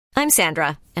I'm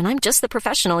Sandra, and I'm just the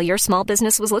professional your small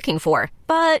business was looking for.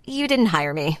 But you didn't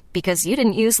hire me because you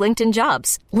didn't use LinkedIn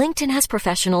Jobs. LinkedIn has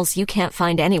professionals you can't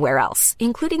find anywhere else,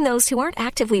 including those who aren't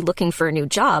actively looking for a new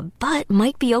job, but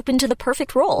might be open to the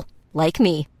perfect role, like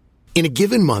me. In a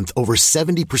given month, over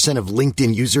 70% of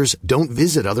LinkedIn users don't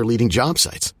visit other leading job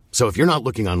sites. So if you're not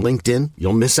looking on LinkedIn,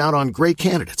 you'll miss out on great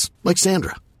candidates like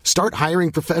Sandra. Start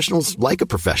hiring professionals like a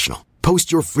professional.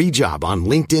 Post your free job on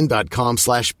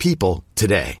linkedin.com/people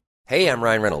today. Hey, I'm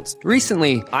Ryan Reynolds.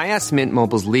 Recently, I asked Mint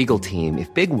Mobile's legal team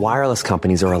if big wireless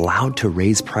companies are allowed to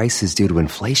raise prices due to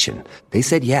inflation. They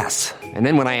said yes. And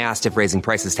then when I asked if raising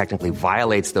prices technically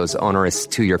violates those onerous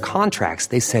two-year contracts,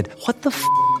 they said, "What the f***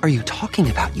 are you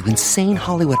talking about, you insane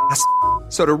Hollywood ass?"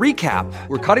 So to recap,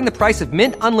 we're cutting the price of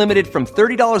Mint Unlimited from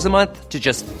 $30 a month to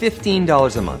just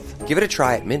 $15 a month. Give it a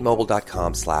try at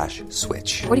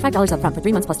mintmobile.com/switch. $45 up front for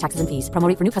 3 months plus taxes and fees. Promo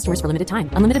rate for new customers for limited time.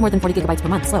 Unlimited more than 40 gigabytes per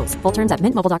month. Slows full terms at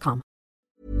mintmobile.com.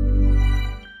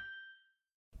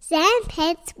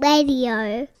 Sandpets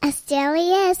Radio,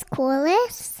 Australia's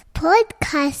coolest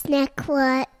podcast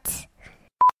network.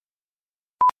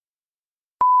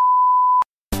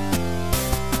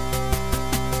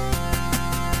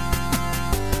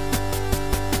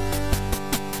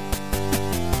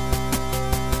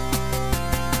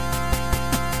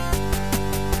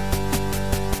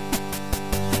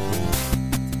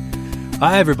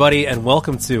 Hi, everybody, and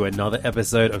welcome to another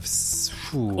episode of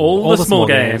All the Small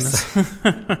Games.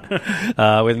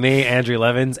 With me, Andrew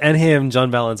Levins, and him, John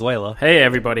Valenzuela. Hey,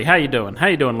 everybody. How you doing? How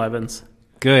you doing, Levins?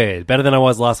 Good. Better than I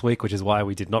was last week, which is why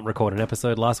we did not record an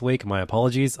episode last week. My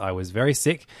apologies. I was very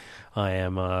sick.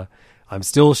 I'm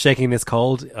still shaking this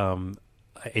cold.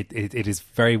 It is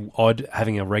very odd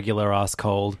having a regular-ass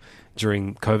cold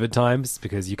during COVID times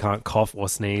because you can't cough or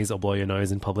sneeze or blow your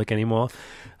nose in public anymore.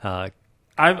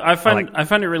 I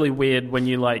find it really weird when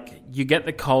you get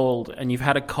the cold and you've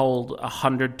had a cold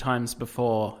 100 times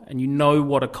before and you know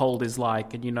what a cold is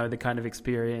like and you know the kind of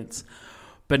experience,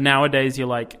 but nowadays you're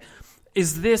like,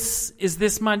 is this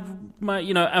my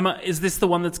is this the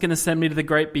one that's going to send me to the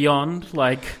great beyond?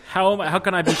 Like, how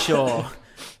can I be sure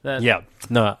that? Yeah,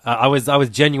 no, I was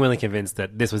genuinely convinced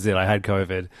that this was it. I had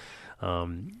COVID.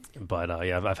 But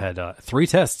I've had 3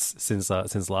 tests since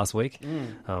last week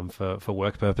for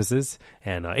work purposes,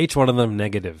 and each one of them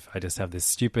negative. I just have this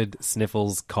stupid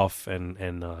sniffles, cough, and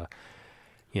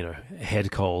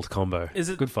head cold combo. Is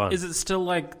it good fun? Is it still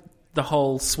like the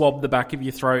whole swab the back of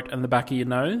your throat and the back of your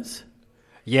nose?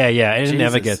 Yeah. It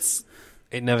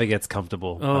never gets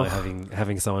comfortable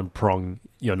having someone prong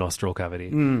your nostril cavity,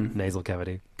 nasal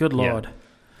cavity. Good Lord.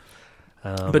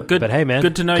 Yeah. But hey, man,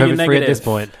 good to know COVID you're negative free at this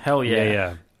point. Hell yeah.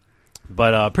 Yeah.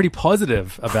 But pretty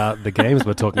positive about the games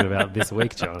we're talking about this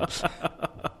week, John.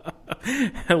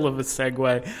 Hell of a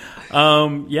segue.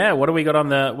 What do we got on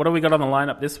the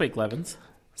lineup this week, Levins?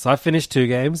 So I finished 2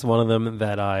 games. One of them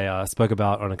that I spoke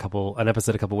about on an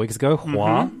episode a couple of weeks ago.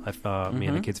 Hua. Me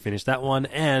and the kids finished that one,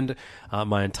 and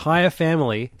my entire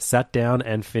family sat down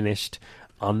and finished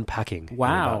Unpacking. Wow,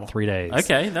 in about 3 days.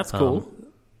 Okay, that's cool.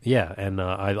 Yeah, and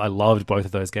I loved both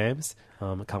of those games.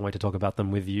 I can't wait to talk about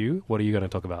them with you. What are you going to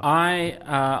talk about?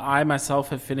 I myself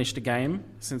have finished a game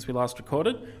since we last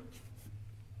recorded.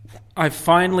 I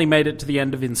finally made it to the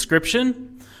end of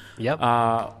Inscription. Yep.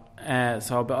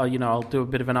 So I'll do a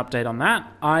bit of an update on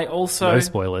that. I also no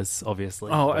spoilers,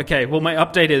 obviously. Oh, okay. Well, my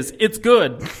update is it's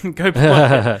good. Go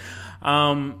play it.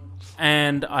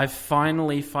 And I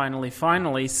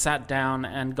finally sat down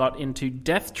and got into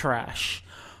Death Trash,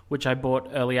 which I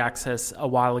bought early access a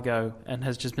while ago and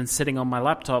has just been sitting on my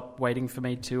laptop waiting for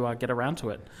me to get around to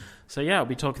it. So yeah, I'll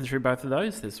be talking through both of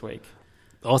those this week.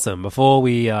 Awesome. Before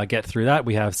we get through that,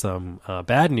 we have some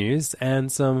bad news and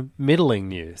some middling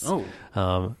news. So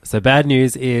bad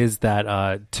news is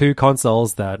that 2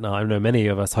 consoles that I know many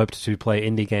of us hoped to play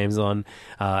indie games on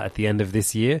at the end of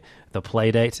this year, the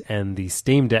Playdate and the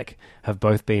Steam Deck, have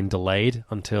both been delayed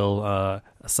until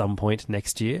some point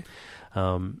next year.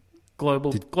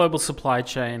 Global supply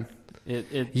chain.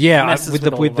 It with the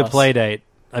Playdate,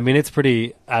 I mean, it's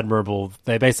pretty admirable.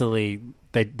 They basically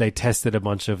they tested a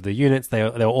bunch of the units. They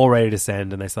were all ready to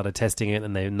send, and they started testing it,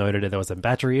 and they noted that there was a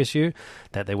battery issue,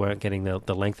 that they weren't getting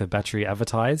the length of battery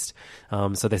advertised.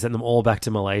 So they sent them all back to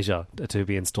Malaysia to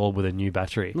be installed with a new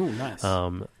battery. Ooh, nice.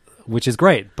 Which is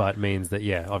great, but means that,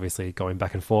 obviously going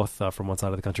back and forth from one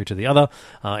side of the country to the other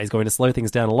is going to slow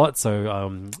things down a lot.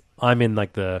 So I'm in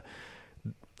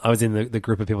I was in the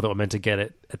group of people that were meant to get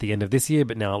it at the end of this year,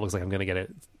 but now it looks like I'm going to get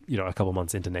it, a couple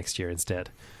months into next year instead.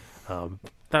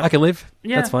 I can live.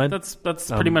 Yeah, that's fine. That's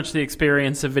pretty much the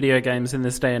experience of video games in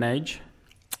this day and age.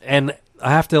 And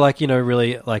I have to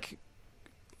really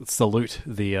salute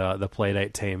the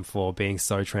Playdate team for being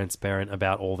so transparent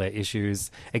about all their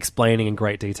issues, explaining in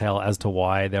great detail as to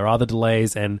why there are the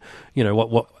delays and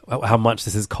how much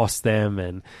this has cost them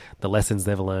and the lessons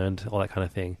they've learned, all that kind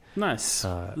of thing. Nice.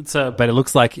 But it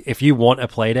looks like if you want a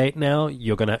Playdate now,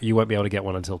 you won't be able to get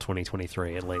one until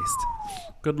 2023 at least.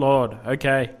 Good Lord.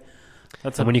 Okay.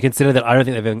 And when you consider that, I don't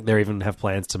think they even have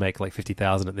plans to make like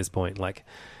 50,000 at this point. Like,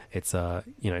 it's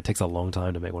it takes a long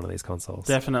time to make one of these consoles.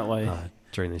 Definitely.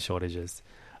 During these shortages.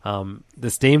 The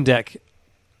Steam Deck,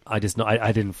 I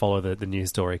didn't follow the news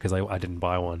story because I didn't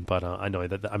buy one, but I know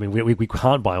that we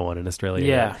can't buy one in Australia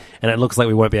yet. And it looks like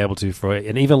we won't be able to for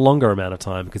an even longer amount of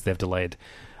time because they've delayed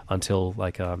until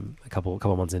like a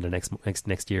couple months into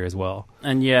next year as well.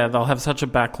 And yeah, they'll have such a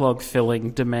backlog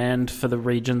filling demand for the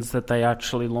regions that they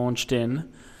actually launched in.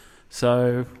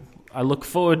 So I look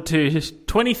forward to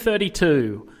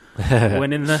 2032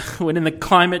 when in the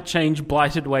climate change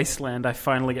blighted wasteland I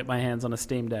finally get my hands on a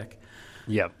Steam Deck.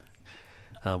 Yep.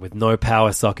 With no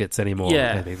power sockets anymore.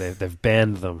 Yeah. They've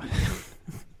banned them.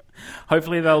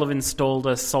 Hopefully they'll have installed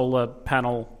a solar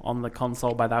panel on the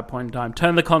console by that point in time.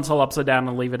 Turn the console upside down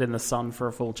and leave it in the sun for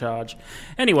a full charge.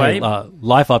 Anyway.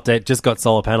 Life update, just got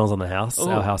solar panels on the house. Ooh.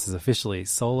 Our house is officially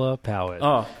solar powered.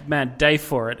 Oh, man, day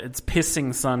for it. It's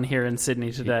pissing sun here in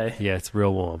Sydney today. Yeah, it's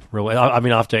real warm. I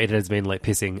mean, after it has been like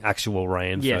pissing actual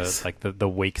rain for like the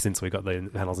week since we got the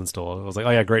panels installed. I was like,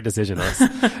 oh yeah, great decision.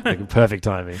 Like, perfect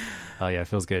timing. Oh yeah, it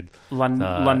feels good. La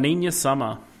Nina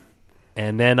summer.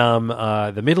 And then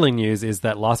the middling news is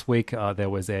that last week there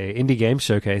was a indie game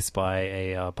showcase by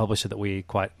a publisher that we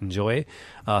quite enjoy.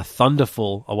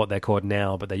 Thunderful are what they're called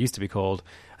now, but they used to be called...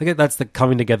 I think that's the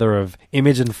coming together of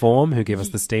Image and Form, who give us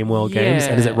the SteamWorld games.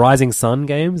 And is it Rising Sun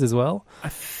games as well? I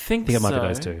think it might be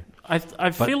those two.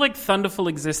 I feel like Thunderful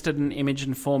existed and Image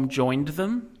and Form joined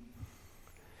them.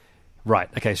 Right,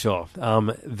 okay, sure.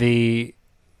 The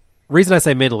reason I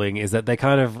say middling is that they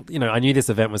kind of, I knew this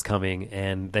event was coming,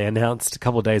 and they announced a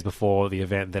couple of days before the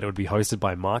event that it would be hosted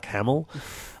by Mark Hamill,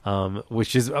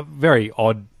 which is a very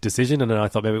odd decision, and I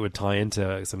thought maybe it would tie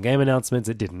into some game announcements.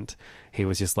 It didn't. He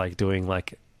was just like doing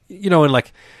like, and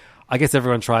like, I guess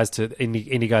everyone tries to,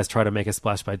 indie guys try to make a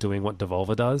splash by doing what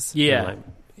Devolver does. Yeah. And,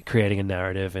 like, creating a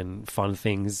narrative and fun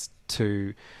things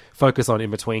to focus on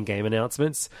in between game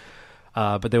announcements.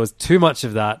 But there was too much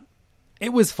of that.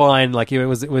 It was fine, like it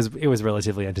was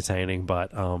relatively entertaining,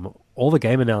 but all the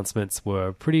game announcements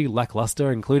were pretty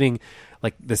lackluster, including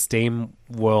like the Steam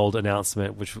World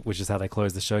announcement, which is how they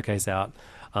closed the showcase out,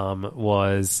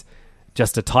 was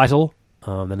just a title,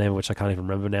 the name of which I can't even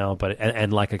remember now, but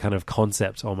and like a kind of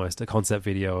concept, almost a concept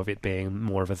video of it being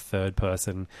more of a third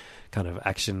person kind of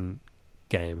action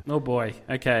game. Oh boy,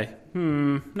 okay.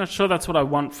 Not sure that's what I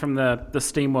want from the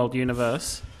Steam World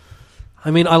universe. I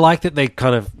mean, I like that they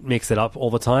kind of mix it up all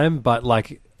the time, but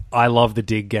like, I love the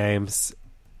Dig games,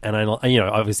 and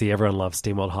obviously everyone loves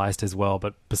SteamWorld Heist as well.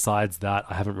 But besides that,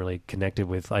 I haven't really connected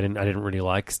with. I didn't really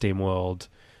like SteamWorld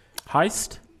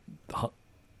Heist.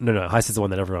 No, Heist is the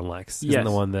one that everyone likes. Yes. Isn't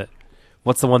the one that?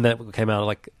 What's the one that came out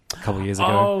like a couple of years ago?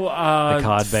 Oh, the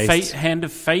card-based Hand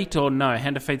of Fate, or no?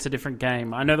 Hand of Fate's a different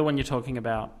game. I know the one you're talking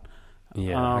about.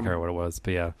 Yeah, I can't remember what it was,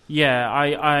 but yeah. Yeah,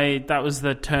 I that was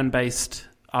the turn-based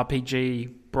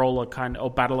RPG brawler kind or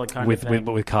battler kind of thing.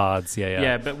 With cards, yeah.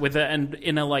 Yeah, but and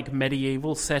in a like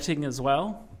medieval setting as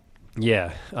well.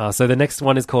 Yeah. So the next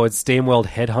one is called SteamWorld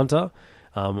Headhunter,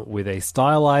 with a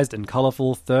stylized and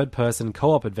colorful third-person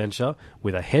co-op adventure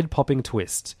with a head-popping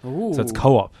twist. Ooh. So it's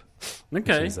co-op.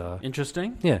 Okay, is,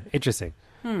 interesting. Yeah, interesting.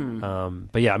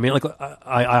 But yeah, I mean, like,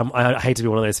 I hate to be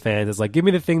one of those fans. It's like, give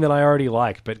me the thing that I already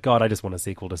like, but God, I just want a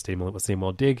sequel to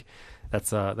SteamWorld Dig.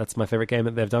 That's my favorite game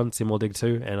that they've done, SteamWorld Dig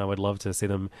 2, and I would love to see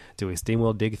them do a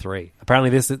SteamWorld Dig 3. Apparently,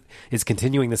 this is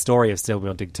continuing the story of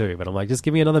SteamWorld Dig 2, but I'm like, just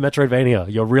give me another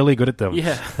Metroidvania. You're really good at them.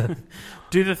 Yeah,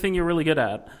 do the thing you're really good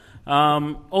at.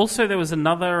 Also, there was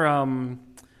another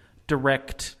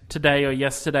direct today or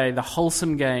yesterday, the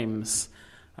Wholesome Games.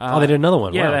 They did another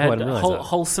one. Yeah, wow. they had I didn't realize that.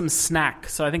 Wholesome Snack.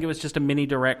 So I think it was just a mini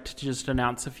direct to just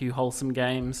announce a few Wholesome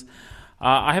games.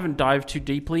 I haven't dived too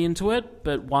deeply into it,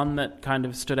 but one that kind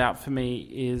of stood out for me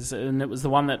is, and it was the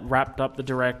one that wrapped up the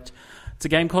direct, it's a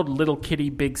game called Little Kitty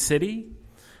Big City.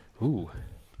 Ooh.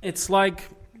 It's like,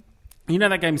 you know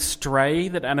that game Stray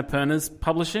that Annapurna's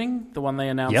publishing? The one they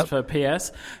announced for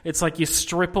PS? It's like you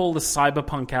strip all the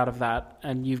cyberpunk out of that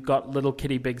and you've got Little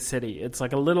Kitty Big City. It's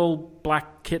like a little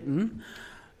black kitten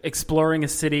exploring a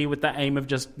city with the aim of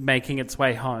just making its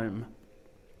way home.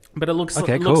 But it looks like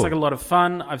a lot of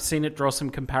fun. I've seen it draw some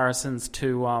comparisons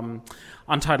to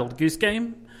Untitled Goose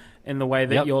Game. in the way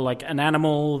that you're like an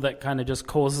animal that kind of just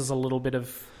causes a little bit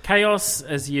of chaos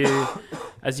as you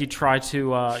try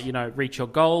to reach your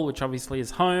goal, which obviously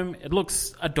is home. It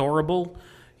looks adorable.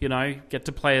 Get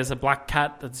to play as a black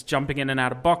cat that's jumping in and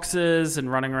out of boxes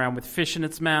and running around with fish in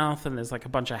its mouth, and there's like a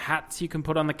bunch of hats you can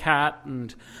put on the cat,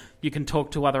 and you can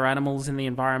talk to other animals in the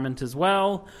environment as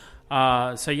well.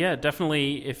 So yeah,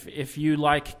 definitely if you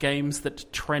like games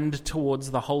that trend towards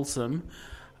the wholesome,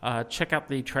 check out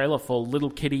the trailer for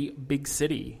Little Kitty Big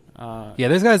City.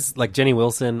 Those guys like Jenny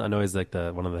Wilson, I know is like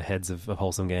one of the heads of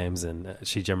Wholesome Games, and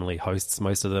she generally hosts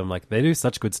most of them. Like they do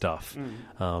such good stuff.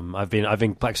 I've been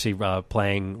actually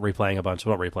replaying a bunch.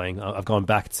 Well, not replaying. I've gone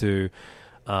back to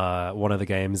one of the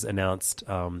games announced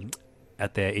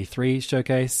at their E3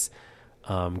 showcase,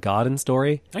 Garden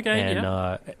Story. Okay, and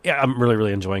I'm really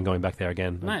really enjoying going back there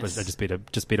again. Nice. I just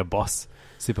beat a boss.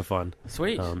 Super fun.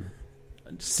 Sweet.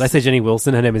 Did I say Jenny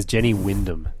Wilson? Her name is Jenny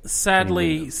Wyndham.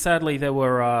 Sadly, there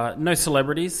were no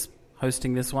celebrities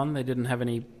hosting this one. They didn't have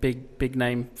any big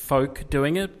name folk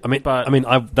doing it.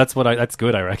 That's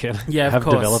good. I reckon. Yeah, of have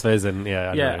course. Developers and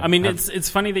it's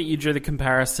funny that you drew the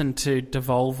comparison to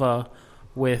Devolver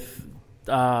with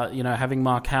having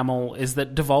Mark Hamill. Is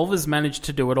that Devolver's managed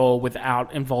to do it all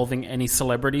without involving any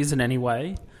celebrities in any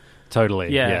way.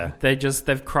 Totally. Yeah. They've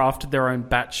crafted their own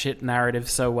batshit narrative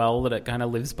so well that it kind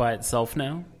of lives by itself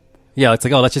now. Yeah, it's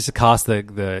like, let's just cast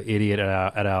the idiot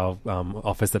at our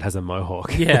office that has a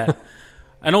mohawk. Yeah.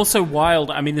 And also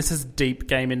wild, this is deep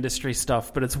game industry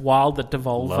stuff, but it's wild that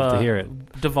Devolver... Love to hear it.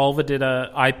 Devolver did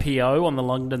a IPO on the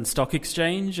London Stock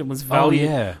Exchange and was valued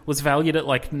at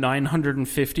like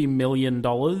 $950 million.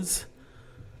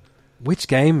 Which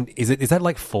game is it? Is that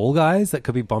like Fall Guys that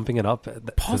could be bumping it up to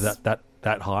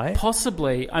that high?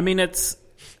 Possibly.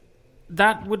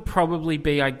 That would probably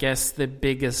be, I guess, the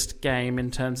biggest game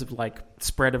in terms of like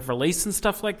spread of release and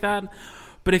stuff like that.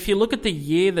 But if you look at the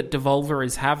year that Devolver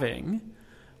is having,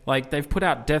 like they've put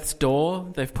out Death's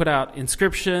Door, they've put out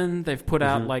Inscription, they've put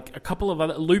out like a couple of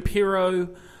other Loop Hero.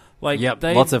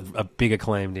 Lots of big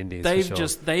acclaimed indies.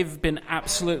 They've been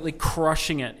absolutely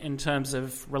crushing it in terms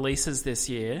of releases this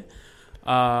year.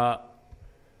 Sony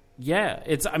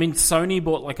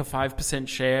bought like a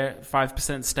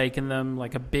 5% stake in them,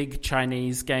 like a big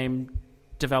Chinese game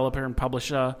developer and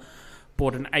publisher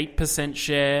bought an 8%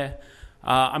 share.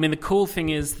 The cool thing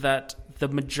is that the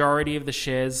majority of the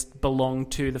shares belong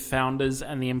to the founders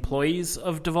and the employees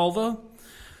of Devolver.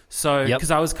 So, because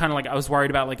I was kind of like, I was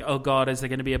worried about like, oh God, is there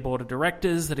going to be a board of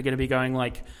directors that are going to be going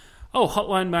like, oh,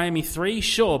 Hotline Miami 3,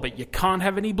 sure, but you can't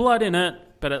have any blood in it.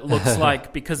 But it looks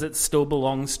like because it still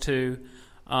belongs to,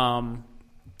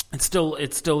 it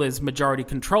still is majority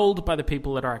controlled by the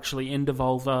people that are actually in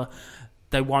Devolver.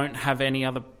 They won't have any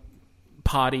other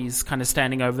parties kind of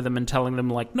standing over them and telling them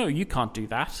like, no, you can't do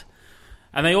that.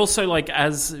 And they also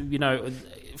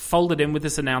folded in with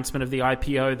this announcement of the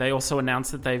IPO. They also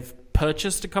announced that they've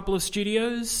purchased a couple of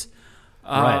studios.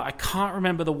 Right. I can't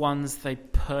remember the ones they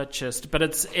purchased, but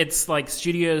it's like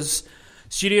studios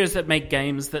that make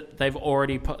games that they've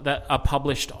already that are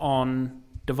published on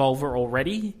Devolver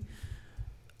already.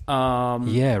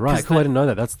 Yeah, right. Cool. I didn't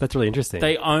know that. That's really interesting.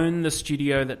 They own the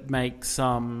studio that makes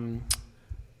either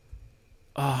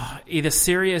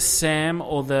Serious Sam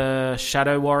or the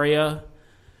Shadow Warrior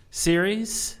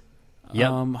series. Yep.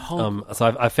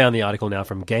 So I found the article now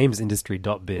from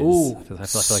gamesindustry.biz. Ooh, I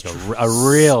feel like a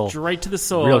real straight to the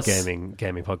source, real gaming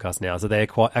podcast now. So they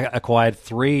acquired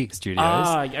 3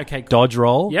 studios. Okay. Dodge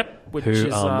Roll. Yep. Which who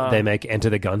is, they make Enter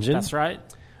the Gungeon. That's right.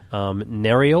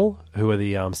 Nerial, who are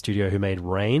the studio who made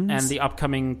Reigns, and the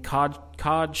upcoming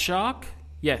Card Shark.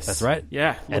 Yes, that's right.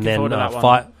 Yeah, and then forward to that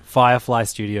one. Firefly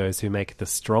Studios, who make the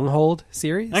Stronghold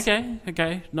series. Okay.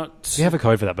 You have a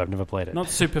code for that, but I've never played it. Not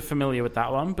super familiar with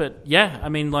that one, but yeah,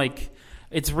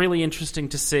 it's really interesting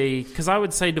to see, because I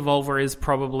would say Devolver is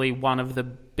probably one of the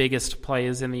biggest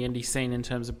players in the indie scene in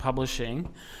terms of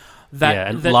publishing.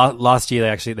 Last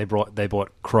year they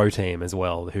bought Crow Team as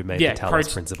well, who made the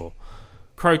Talos Principle.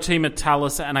 Crow Team at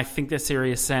Talos, and I think they're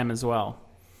Serious Sam as well.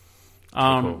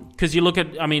 Cool. Because you look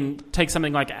at, take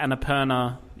something like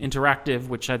Annapurna Interactive,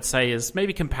 which I'd say is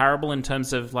maybe comparable in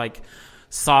terms of like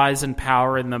size and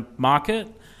power in the market.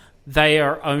 They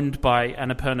are owned by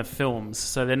Annapurna Films,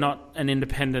 so they're not an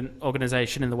independent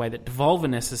organization in the way that Devolver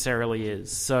necessarily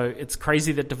is. So it's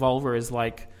crazy that Devolver is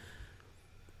like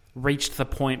reached the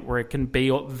point where it can be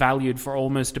valued for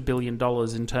almost $1 billion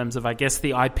in terms of, I guess,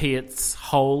 the IP it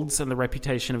holds and the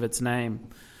reputation of its name.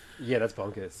 Yeah, that's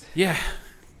bonkers. Yeah.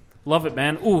 Love it,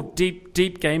 man. Ooh,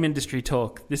 deep game industry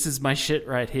talk. This is my shit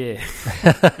right here.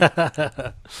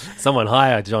 Someone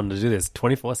hire John to do this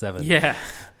 24/7. Yeah.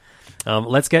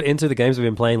 Let's get into the games we've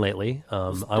been playing lately. I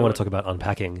want to talk about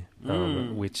Unpacking,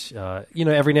 which,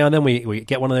 every now and then we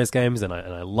get one of those games and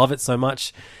I love it so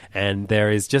much. And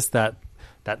there is just that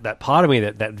part of me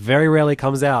that very rarely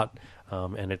comes out.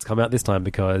 And it's come out this time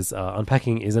because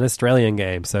Unpacking is an Australian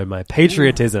game. So my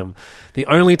patriotism, the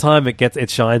only time it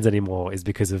shines anymore is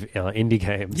because of indie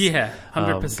games. Yeah,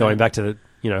 100%. Going back to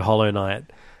Hollow Knight,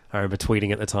 I remember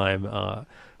tweeting at the time,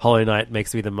 Hollow Knight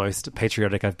makes me the most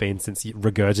patriotic I've been since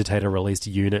Regurgitator released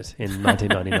Unit in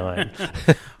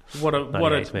 1999.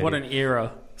 What an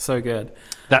era. So good.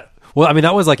 That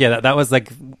was like, that was like,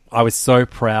 I was so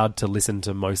proud to listen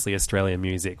to mostly Australian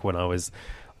music when I was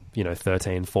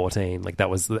 13, 14. Like that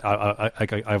was,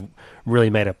 I really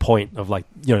made a point of like,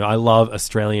 I love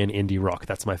Australian indie rock.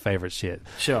 That's my favorite shit.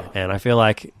 Sure. And I feel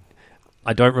like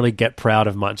I don't really get proud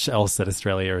of much else that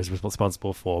Australia is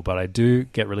responsible for, but I do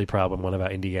get really proud when one of our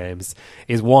indie games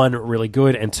is, one, really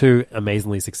good, and two,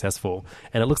 amazingly successful.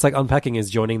 And it looks like Unpacking is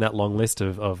joining that long list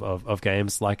of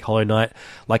games like Hollow Knight,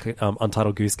 like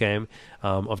Untitled Goose Game,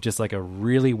 of just like a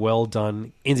really well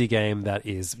done indie game that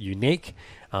is unique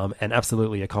and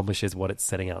absolutely accomplishes what it's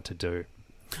setting out to do.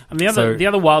 And the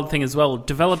other wild thing as well,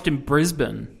 developed in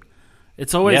Brisbane.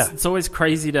 It's always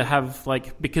crazy to have,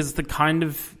 like, because the kind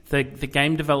of the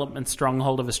game development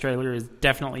stronghold of Australia is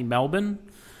definitely Melbourne.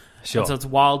 Sure. And so it's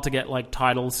wild to get like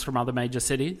titles from other major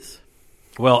cities.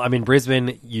 Well, I mean,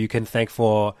 Brisbane you can thank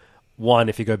for, one,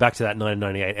 if you go back to that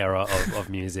 1998 era of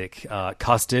music,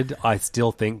 Custard, I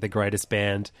still think the greatest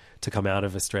band to come out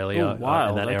of Australia in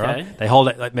that era. They hold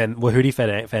it, like, man, Wahooty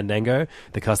Fandango,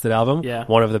 the Custard album,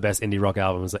 one of the best indie rock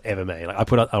albums ever made. Like, I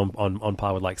put it on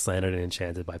par with like Slandered and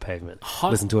Enchanted by Pavement.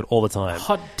 Listen to it all the time.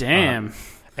 Hot damn.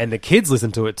 And the kids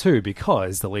listen to it too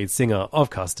because the lead singer of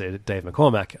Custard, Dave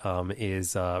McCormack,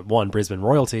 is one, Brisbane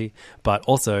royalty, but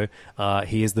also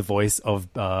he is the voice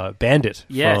of Bandit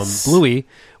from Bluey,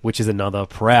 which is another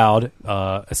proud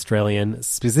Australian,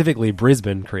 specifically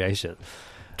Brisbane creation.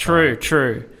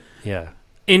 True. Yeah.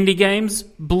 Indie games,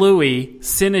 Bluey,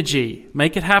 Synergy.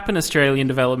 Make it happen, Australian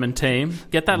development team.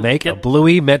 Get that. Make a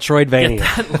Bluey Metroidvania.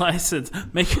 Get that license.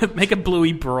 Make a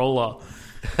Bluey brawler.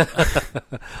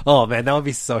 Oh man, that would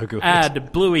be so good.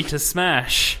 Add Bluey to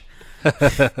Smash.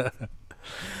 But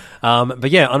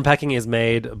yeah, Unpacking is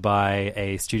made by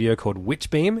a studio called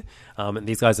Witchbeam. And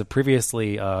these guys have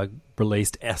previously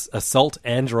released Assault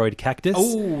Android Cactus.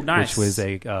 Oh, nice. Which was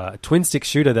a twin-stick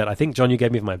shooter that I think, John, you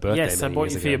gave me for my birthday. Yes, I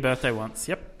bought you for your birthday once.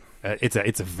 Yep.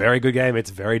 It's a very good game.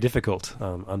 It's very difficult.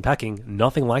 Unpacking,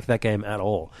 nothing like that game at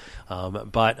all.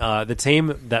 But the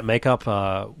team that make up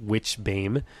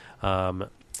Witchbeam,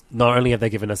 not only have they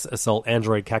given us Assault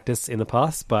Android Cactus in the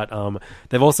past, but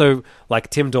they've also, like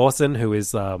Tim Dawson, who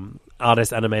is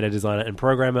artist, animator, designer, and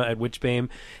programmer at Witchbeam.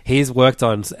 He's worked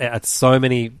on at so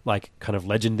many like kind of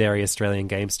legendary Australian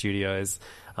game studios,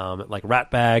 like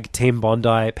Ratbag, Team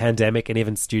Bondi, Pandemic, and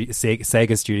even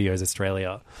Sega Studios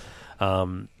Australia.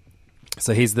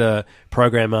 So he's the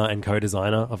programmer and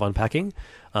co-designer of Unpacking.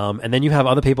 And then you have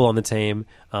other people on the team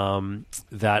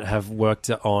that have worked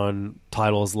on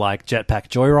titles like Jetpack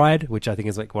Joyride, which I think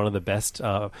is like one of the best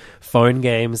phone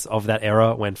games of that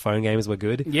era when phone games were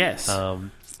good. Yes.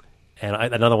 And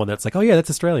another one that's like, oh yeah, that's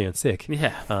Australian, sick.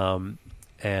 Yeah.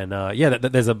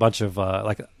 There's a bunch of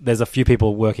there's a few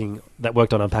people that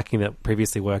worked on Unpacking that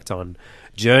previously worked on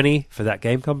Journey for that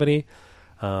game company,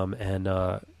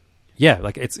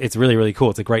 it's really, really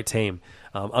cool. It's a great team.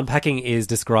 Unpacking is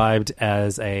described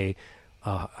as the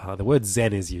word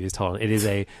Zen is used. Hold on. It is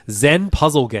a Zen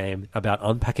puzzle game about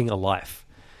unpacking a life.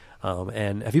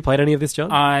 And have you played any of this,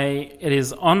 John? It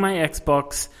is on my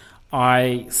Xbox.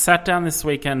 I sat down this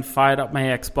weekend, fired up my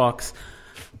Xbox,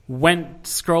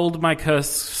 scrolled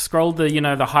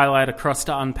the highlight across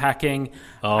to Unpacking.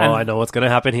 Oh, I know what's going to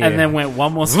happen here. And then went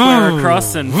one more square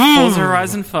across and Forza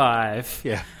Horizon 5.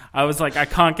 Yeah. I was like, I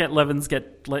can't get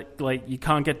you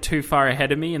can't get too far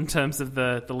ahead of me in terms of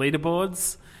the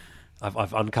leaderboards.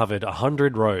 I've uncovered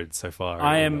 100 roads so far.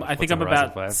 I think I'm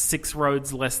about 6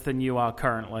 roads less than you are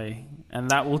currently,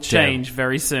 and that will change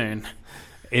very soon.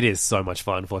 It is so much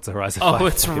fun, Forza Horizon 5. Oh,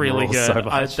 it's really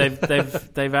good. So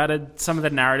they've added some of the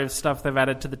narrative stuff they've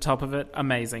added to the top of it.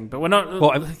 Amazing, but we're not.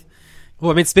 Well,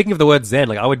 I mean, speaking of the word Zen,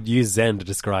 like I would use Zen to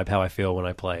describe how I feel when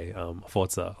I play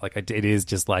Forza. Like it is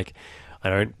just like I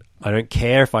don't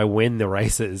care if I win the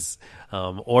races,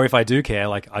 or if I do care.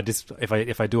 Like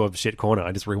if I do a shit corner,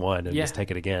 I just rewind and just take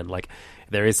it again. Like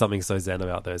there is something so Zen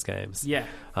about those games. Yeah.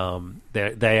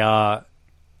 They are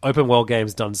open world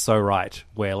games done so right,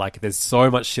 where like there's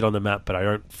so much shit on the map, but I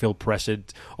don't feel pressured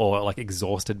or like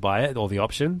exhausted by it, all the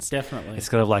options. Definitely. It's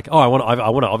kind of like, I want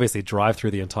to obviously drive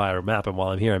through the entire map, and while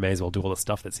I'm here, I may as well do all the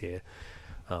stuff that's here.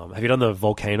 Have you done the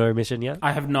volcano mission yet?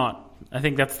 I have not. I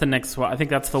think that's the next one. I think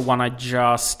that's the one I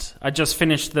just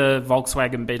finished the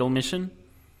Volkswagen Beetle mission.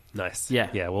 Nice.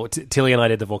 Yeah. Well, Tilly and I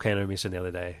did the volcano mission the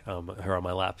other day, her on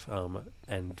my lap,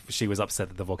 and she was upset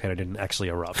that the volcano didn't actually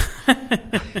erupt.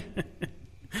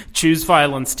 Choose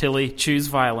violence, Tilly. Choose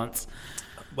violence.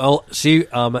 Well, she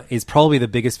is probably the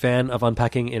biggest fan of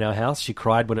unpacking in our house. She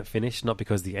cried when it finished, not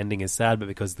because the ending is sad, but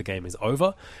because the game is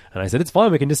over. And I said, it's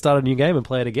fine, we can just start a new game and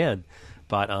play it again.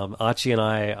 But Archie and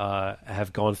I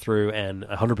have gone through and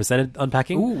 100%ed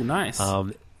unpacking. Ooh, nice.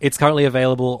 It's currently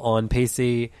available on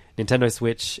PC, Nintendo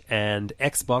Switch, and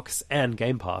Xbox, and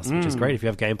Game Pass, which is great. If you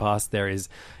have Game Pass, there is,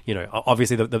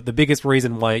 obviously the biggest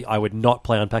reason why I would not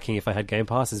play Unpacking if I had Game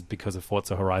Pass is because of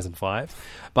Forza Horizon 5.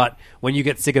 But when you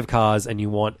get sick of cars and you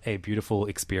want a beautiful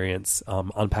experience,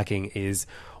 Unpacking is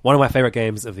one of my favorite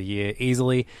games of the year,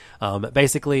 easily.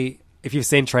 Basically, if you've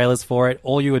seen trailers for it,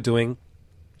 all you are doing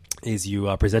is you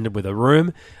are presented with a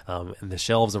room, and the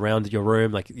shelves around your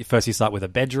room. Like first, you start with a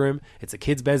bedroom. It's a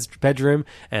kid's bedroom,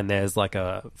 and there's like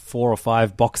 4 or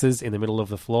 5 boxes in the middle of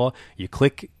the floor. You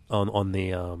click on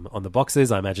the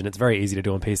boxes. I imagine it's very easy to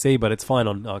do on PC, but it's fine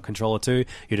on controller too.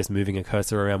 You're just moving a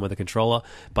cursor around with a controller,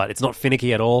 but it's not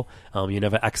finicky at all. You're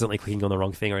never accidentally clicking on the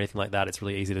wrong thing or anything like that. It's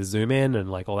really easy to zoom in and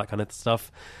like all that kind of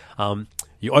stuff.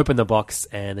 You open the box,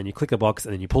 and then you click a box,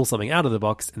 and then you pull something out of the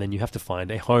box, and then you have to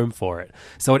find a home for it.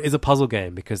 So it is a puzzle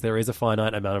game because there is a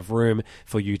finite amount of room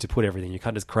for you to put everything. You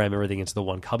can't just cram everything into the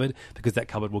one cupboard because that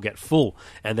cupboard will get full.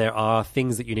 And there are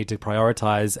things that you need to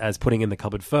prioritize as putting in the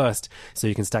cupboard first, so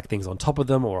you can stack things on top of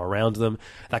them or around them,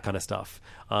 that kind of stuff.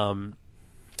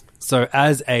 So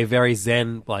as a very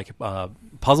zen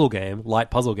puzzle game,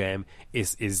 light puzzle game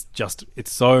is just,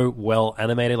 it's so well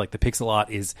animated. Like the pixel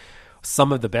art is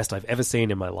some of the best I've ever seen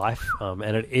in my life.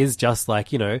 And it is just like,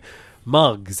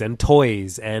 mugs and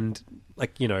toys and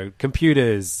like,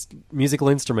 computers, musical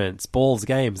instruments, balls,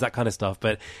 games, that kind of stuff.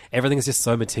 But everything is just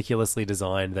so meticulously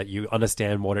designed that you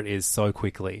understand what it is so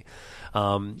quickly.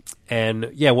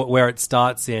 And yeah, where it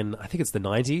starts in, I think it's the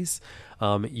 90s,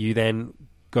 you then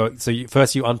go, so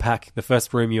first you unpack, the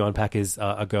first room you unpack is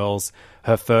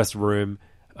her first room,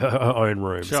 her own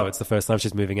room. Sure. So it's the first time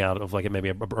she's moving out of like maybe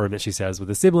a room that she shares with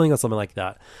a sibling or something like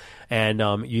that. And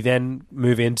you then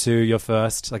move into your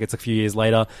first, like it's a few years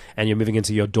later, and you're moving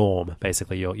into your dorm,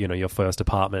 basically your first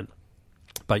apartment.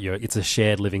 But it's a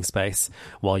shared living space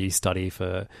while you study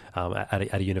for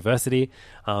at a university,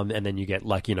 and then you get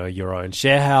like your own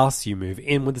share house. You move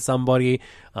in with somebody.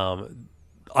 I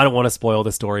don't want to spoil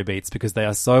the story beats because they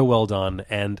are so well done.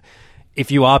 And if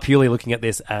you are purely looking at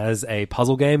this as a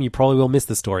puzzle game, you probably will miss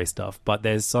the story stuff. But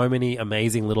there's so many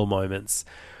amazing little moments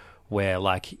where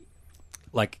like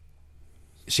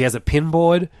she has a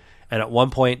pinboard, and at one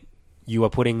point you are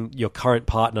putting your current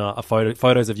partner,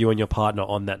 photos of you and your partner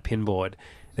on that pinboard.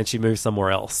 Then she moves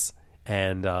somewhere else,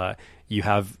 and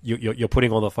you're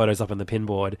putting all the photos up on the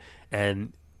pinboard,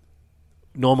 and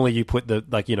normally you put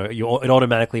it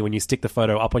automatically, when you stick the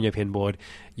photo up on your pinboard,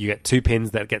 you get 2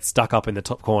 pins that get stuck up in the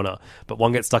top corner, but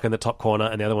one gets stuck in the top corner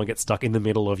and the other one gets stuck in the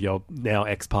middle of your now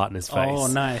ex-partner's face. Oh,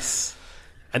 nice.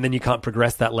 And then you can't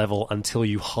progress that level until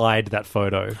you hide that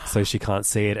photo so she can't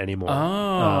see it anymore.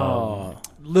 Oh.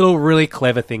 Little really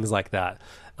clever things like that.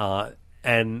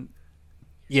 And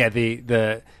yeah,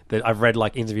 I've read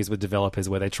like interviews with developers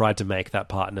where they tried to make that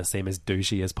partner seem as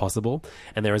douchey as possible,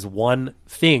 and there is one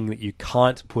thing that you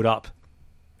can't put up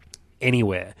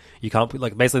anywhere. You can't put,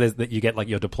 like, basically you get like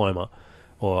your diploma,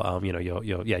 or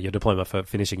your diploma for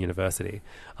finishing university.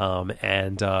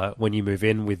 And when you move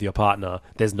in with your partner,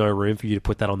 there's no room for you to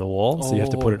put that on the wall, so you have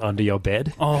to put it under your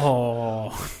bed.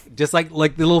 Oh, just like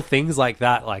little things like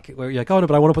that, like where you're like, oh no,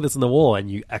 but I want to put this on the wall,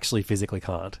 and you actually physically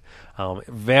can't.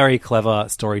 Very clever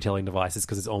storytelling devices,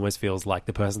 because it almost feels like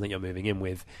the person that you're moving in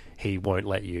with, he won't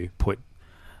let you put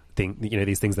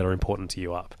these things that are important to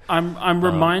you up. I'm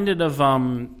reminded of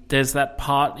there's that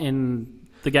part in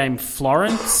the game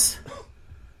Florence.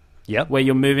 Yep. Where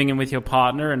you're moving in with your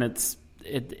partner, and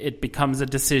it becomes a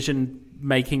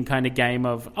decision-making kind of game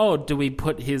of, oh, do we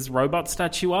put his robot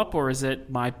statue up, or is it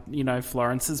my,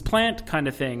 Florence's plant kind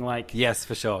of thing? Like, yes,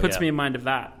 for sure. Puts me in mind of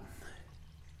that.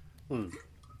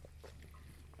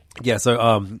 Yeah,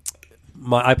 so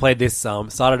I played this,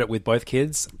 started it with both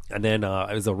kids, and then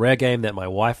it was a rare game that my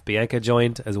wife, Bianca,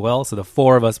 joined as well. So the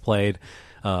 4 of us played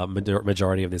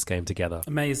majority of this game together.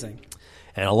 Amazing.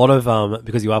 And a lot of,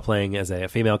 because you are playing as a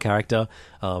female character,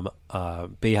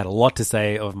 B had a lot to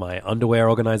say of my underwear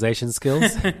organization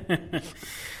skills.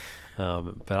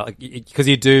 But because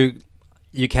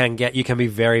you can be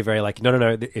very, very like,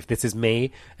 no, if this is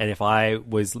me, and if I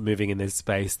was moving in this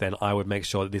space, then I would make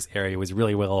sure that this area was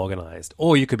really well organized.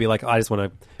 Or you could be like, I just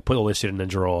want to put all this shit in a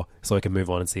drawer so I can move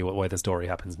on and see where the story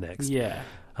happens next. Yeah.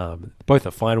 Both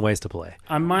are fine ways to play.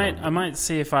 I might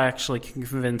see if I actually can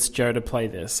convince Jo to play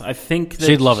this. I think that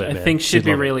she'd love it. I think she'd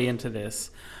be really into this.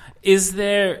 Is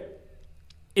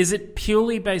it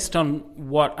purely based on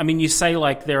what? I mean, you say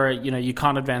like you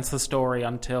can't advance the story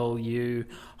until you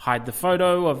hide the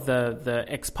photo of the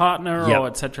ex-partner, yep, or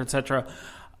et cetera, et cetera.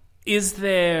 Is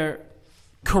there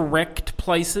correct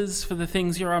places for the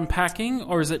things you're unpacking,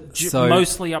 or is it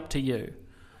mostly up to you?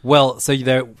 Well, so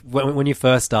when you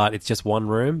first start, it's just one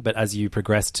room, but as you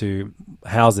progress to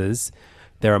houses,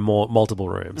 there are multiple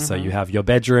rooms. Mm-hmm. So you have your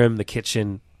bedroom, the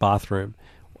kitchen, bathroom,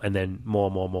 and then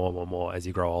more as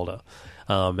you grow older.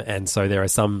 And so there are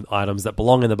some items that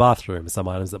belong in the bathroom, some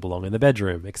items that belong in the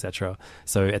bedroom, etc.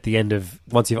 So at the end of,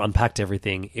 once you've unpacked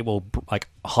everything, it will like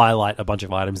highlight a bunch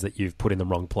of items that you've put in the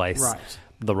wrong place. Right.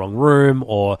 The wrong room,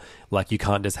 or like you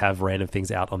can't just have random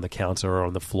things out on the counter or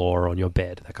on the floor or on your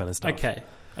bed, that kind of stuff.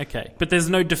 Okay, but there's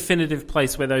no definitive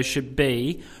place where those should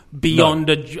be beyond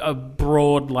a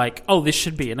broad, like, oh, this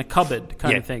should be in a cupboard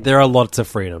kind of thing. There are lots of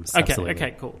freedoms. Absolutely.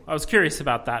 Okay, cool. I was curious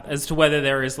about that, as to whether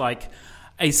there is like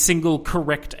a single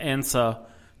correct answer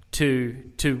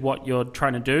to what you're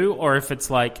trying to do, or if it's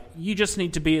like you just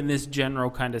need to be in this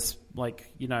general kind of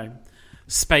like,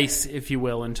 space, if you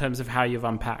will, in terms of how you've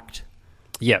unpacked.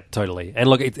 Yeah, totally. And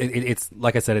look, it's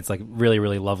like I said, it's like really,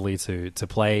 really lovely to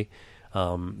play.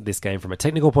 This game from a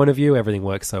technical point of view, everything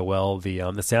works so well. The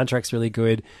soundtrack's really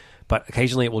good, but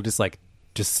occasionally it will just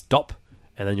stop,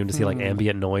 and then you'll just hear like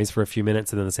ambient noise for a few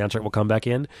minutes, and then the soundtrack will come back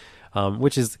in,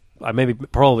 which is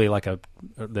probably like a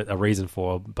reason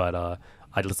for, but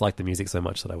I just like the music so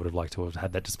much that I would have liked to have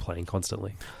had that just playing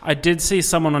constantly. I did see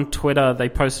someone on Twitter, they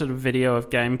posted a video of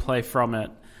gameplay from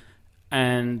it,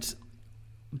 and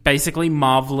basically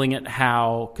marveling at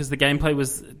how, because the gameplay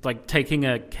was like taking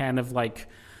a can of like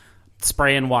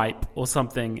spray and wipe or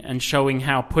something and showing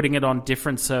how putting it on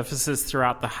different surfaces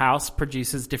throughout the house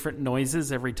produces different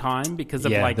noises every time because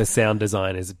of like the sound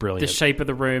design is brilliant, the shape of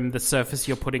the room, the surface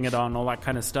you're putting it on, all that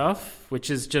kind of stuff,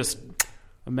 which is just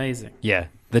amazing. Yeah,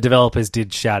 the developers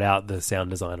did shout out the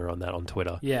sound designer on that on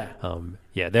Twitter.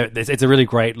 It's a really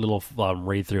great little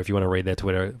read through if you want to read their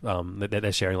Twitter.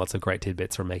 They're sharing lots of great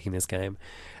tidbits from making this game.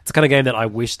 It's the kind of game that I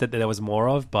wish that there was more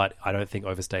of, but I don't think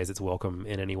overstays its welcome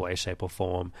in any way, shape, or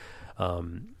form.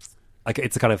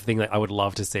 It's the kind of thing that I would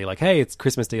love to see. Like, hey, it's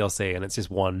Christmas DLC, and it's just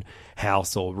one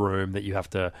house or room that you have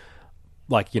to,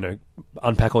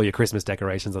 unpack all your Christmas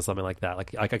decorations or something like that.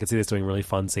 Like, I could see this doing really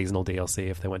fun seasonal DLC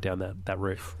if they went down that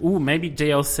route. Ooh, maybe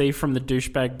DLC from the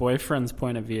douchebag boyfriend's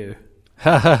point of view.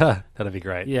 That'd be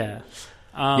great. Yeah.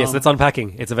 Yes, that's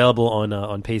Unpacking. It's available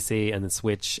on PC and the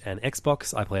Switch and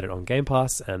Xbox. I played it on Game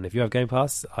Pass, and if you have Game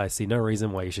Pass, I see no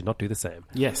reason why you should not do the same.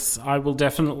 Yes, I will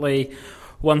definitely.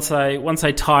 Once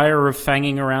I tire of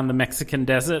fanging around the Mexican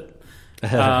desert,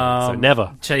 so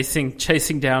never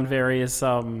chasing down various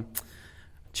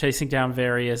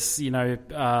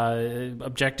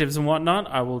objectives and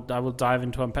whatnot, I will dive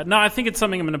into Unpack. No, I think it's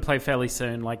something I'm going to play fairly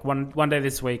soon. Like one day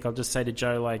this week, I'll just say to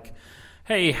Jo, like,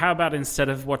 hey, how about instead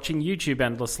of watching YouTube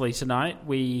endlessly tonight,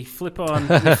 we flip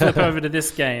over to this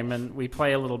game and we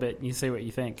play a little bit and you see what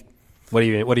you think. What are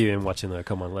you been watching though?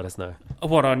 Come on, let us know.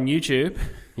 What, on YouTube?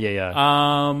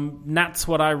 Yeah. Nat's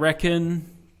What I Reckon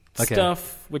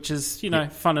stuff, which is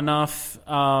fun enough.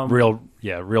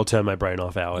 Real turn my brain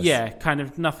off hours. Yeah, kind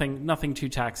of nothing too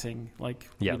taxing. Like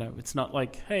it's not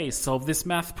like, hey, solve this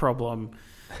math problem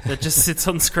that just sits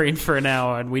on screen for an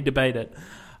hour and we debate it.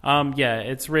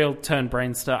 It's real turn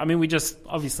brain stuff. I mean,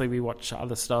 we watch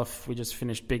other stuff. We just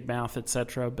finished Big Mouth,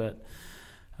 etc. But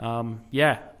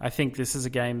I think this is a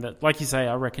game that, like you say,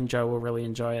 I reckon Jo will really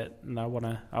enjoy it, and I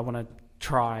wanna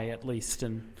try at least.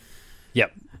 And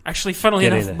yep. Actually, funnily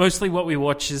enough, mostly what we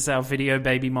watch is our video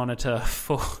baby monitor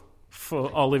for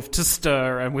Olive to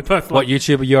stir, and we both. What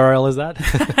YouTube URL is that?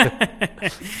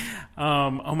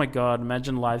 Oh my god!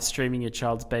 Imagine live streaming your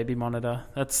child's baby monitor.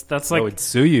 That's like they would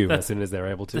sue you as soon as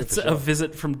they're able to. It's a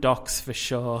visit from Docs for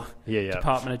sure. Yeah.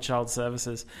 Department of Child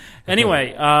Services.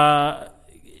 Anyway,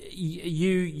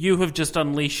 you have just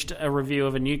unleashed a review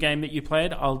of a new game that you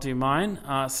played. I'll do mine.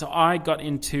 So I got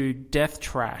into Death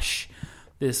Trash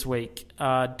this week.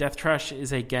 Death Trash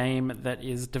is a game that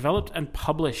is developed and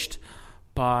published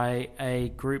by a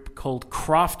group called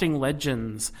Crafting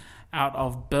Legends out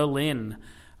of Berlin.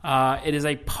 It is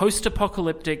a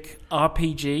post-apocalyptic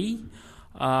RPG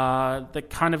that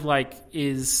kind of like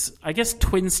is, I guess,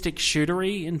 twin-stick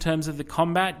shootery in terms of the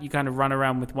combat. You kind of run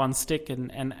around with one stick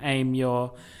and aim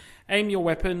your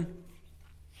weapon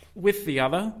with the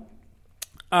other.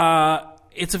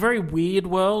 It's a very weird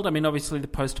world. I mean, obviously the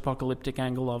post-apocalyptic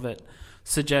angle of it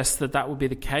suggests that would be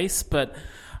the case, but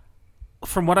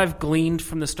from what I've gleaned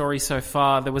from the story so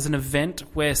far, there was an event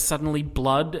where suddenly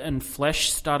blood and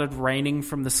flesh started raining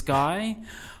from the sky,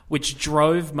 which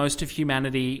drove most of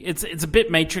humanity. It's a bit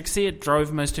Matrixy. It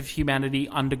drove most of humanity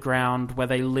underground, where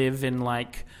they live in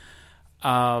like,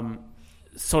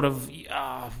 sort of,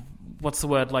 what's the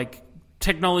word? Like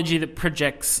technology that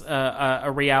projects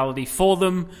a reality for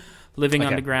them, living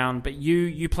underground. But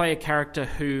you play a character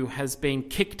who has been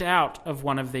kicked out of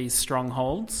one of these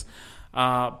strongholds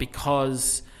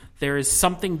because there is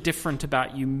something different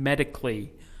about you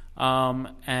medically.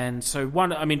 And so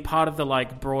part of the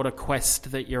like broader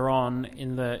quest that you're on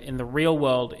in the real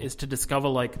world is to discover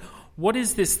like, what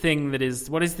is this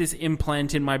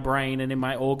implant in my brain and in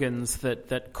my organs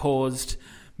that caused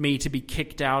me to be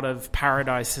kicked out of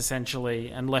paradise essentially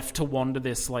and left to wander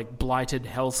this like blighted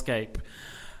hellscape.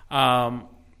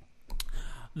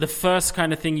 The first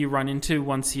kind of thing you run into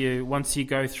once you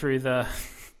go through the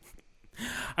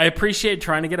I appreciate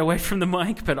trying to get away from the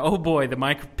mic, but oh boy, the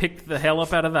mic picked the hell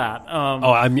up out of that.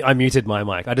 I muted my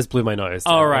mic. I just blew my nose.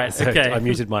 All right, so okay. I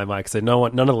muted my mic, so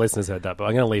none of the listeners heard that, but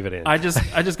I'm going to leave it in. I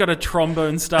just got a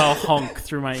trombone-style honk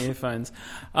through my earphones.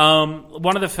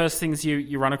 One of the first things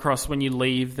you run across when you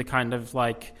leave the kind of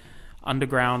like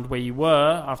underground where you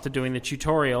were after doing the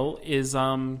tutorial is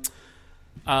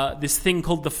this thing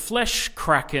called the Flesh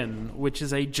Kraken, which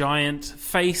is a giant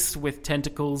face with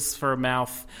tentacles for a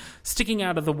mouth sticking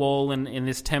out of the wall in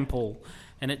this temple.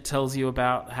 And it tells you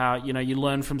about how, you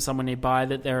learn from someone nearby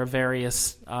that there are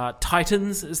various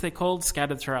titans, as they're called,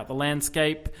 scattered throughout the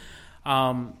landscape.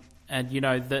 And,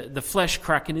 the Flesh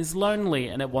Kraken is lonely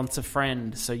and it wants a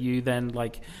friend. So you then,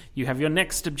 you have your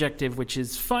next objective, which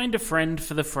is find a friend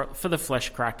for the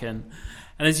Flesh Kraken.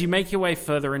 And as you make your way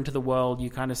further into the world, you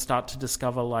kind of start to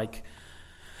discover,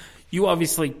 you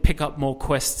obviously pick up more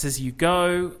quests as you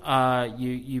go.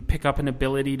 You pick up an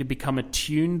ability to become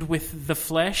attuned with the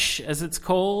flesh, as it's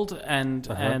called,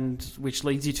 and which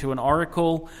leads you to an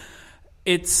oracle.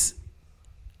 It's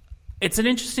an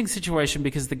interesting situation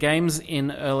because the game's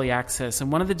in early access,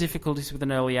 and one of the difficulties with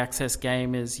an early access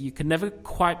game is you can never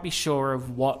quite be sure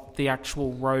of what the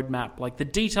actual roadmap, like the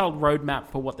detailed roadmap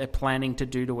for what they're planning to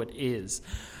do to it is.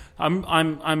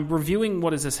 I'm reviewing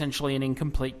what is essentially an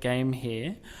incomplete game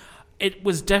here. It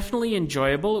was definitely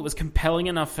enjoyable. It was compelling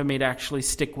enough for me to actually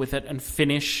stick with it and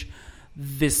finish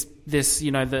this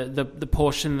the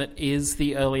portion that is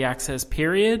the early access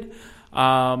period.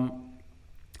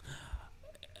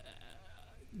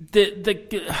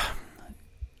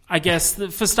 I guess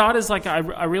for starters,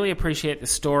 I really appreciate the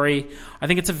story. I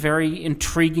think it's a very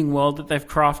intriguing world that they've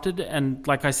crafted, and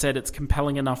like I said, it's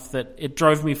compelling enough that it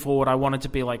drove me forward. I wanted to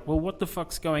be like, well, what the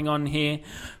fuck's going on here?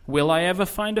 Will I ever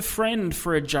find a friend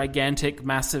for a gigantic,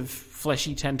 massive,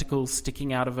 fleshy tentacle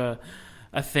sticking out of a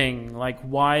thing?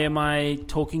 Why am I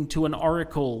talking to an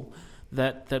oracle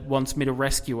that wants me to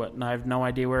rescue it, and I have no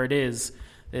idea where it is?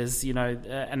 There's,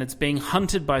 and it's being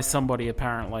hunted by somebody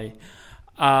apparently.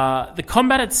 The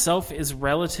combat itself is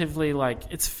relatively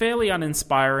it's fairly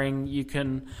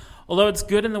uninspiring. Although it's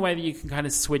good in the way that you can kind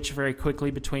of switch very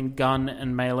quickly between gun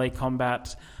and melee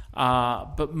combat,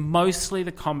 but mostly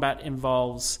the combat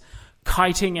involves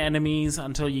kiting enemies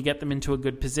until you get them into a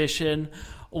good position.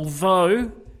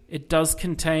 Although it does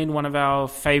contain one of our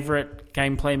favorite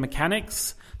gameplay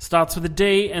mechanics. Starts with a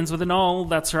D, ends with an O.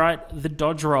 That's right, the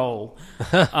dodge roll.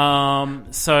 It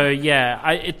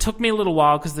took me a little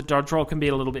while because the dodge roll can be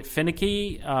a little bit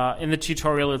finicky. In the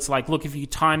tutorial, it's look, if you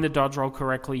time the dodge roll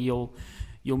correctly, you'll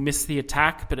miss the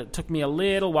attack. But it took me a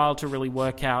little while to really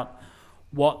work out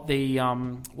what the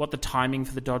timing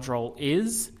for the dodge roll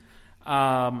is.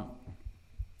 And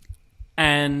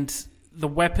the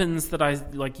weapons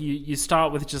that you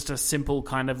start with just a simple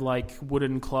kind of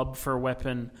wooden club for a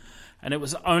weapon. And it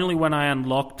was only when I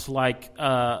unlocked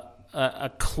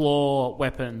a claw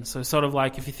weapon, so sort of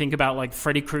if you think about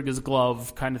Freddy Krueger's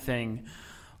glove kind of thing,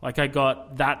 I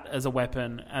got that as a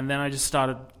weapon, and then I just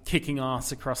started kicking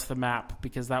ass across the map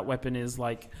because that weapon is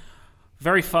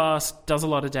very fast, does a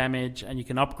lot of damage, and you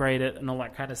can upgrade it and all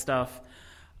that kind of stuff.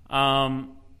 I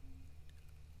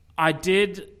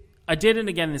did, and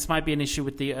again, this might be an issue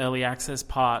with the early access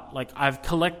part. I've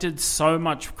collected so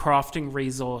much crafting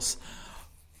resource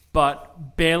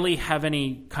but barely have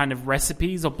any kind of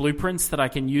recipes or blueprints that I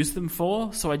can use them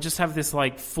for. So I just have this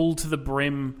like full to the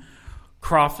brim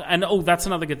craft. And that's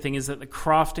another good thing, is that the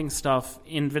crafting stuff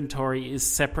inventory is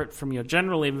separate from your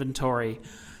general inventory.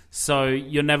 So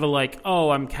you're never like, oh,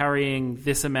 I'm carrying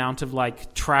this amount of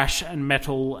like trash and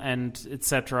metal and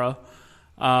etc.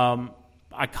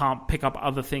 I can't pick up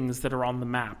other things that are on the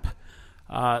map.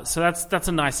 So that's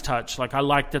a nice touch. Like, I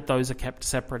like that those are kept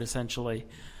separate essentially.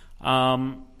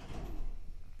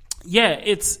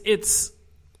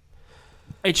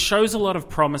 It shows a lot of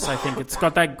promise, I think. It's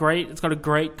got a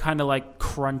great kind of like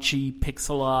crunchy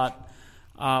pixel art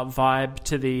vibe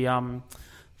to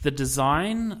the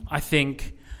design. I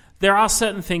think there are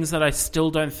certain things that I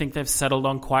still don't think they've settled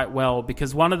on quite well,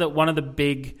 because one of the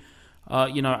big,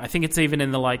 I think it's even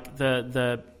in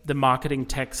the marketing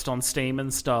text on Steam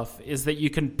and stuff, is that you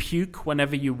can puke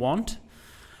whenever you want,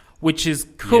 which is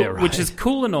cool. Yeah, right. Which is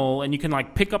cool and all, and you can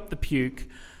like pick up the puke.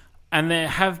 And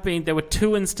there were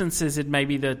 2 instances in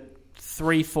maybe the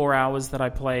 3-4 hours that I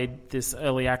played this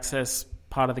early access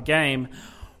part of the game,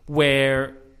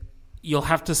 where you'll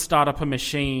have to start up a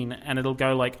machine and it'll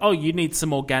go like, oh, you need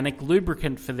some organic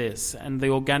lubricant for this, and the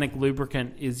organic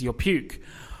lubricant is your puke.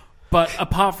 But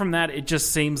apart from that, it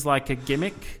just seems like a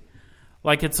gimmick.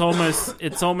 Like, it's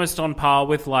almost on par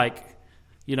with like,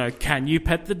 can you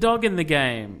pet the dog in the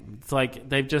game? It's like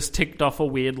they've just ticked off a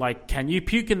weird, like, can you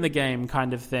puke in the game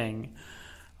kind of thing.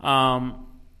 So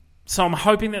I'm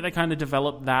hoping that they kind of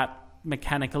develop that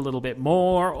mechanic a little bit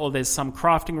more, or there's some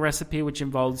crafting recipe which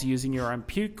involves using your own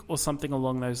puke or something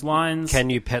along those lines. Can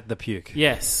you pet the puke?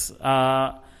 Yes.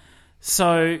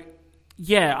 So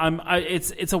yeah,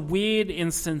 it's a weird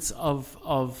instance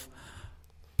of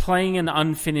playing an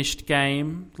unfinished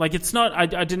game. Like, it's not, I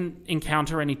didn't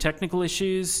encounter any technical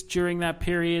issues during that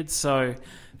period, so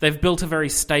they've built a very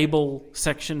stable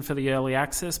section for the early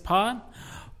access part.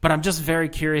 But I'm just very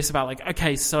curious about, like,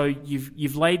 okay, so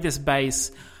you've laid this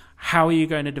base. How are you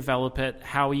going to develop it?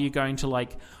 How are you going to,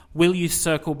 like, will you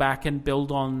circle back and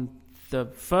build on the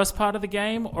first part of the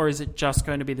game, or is it just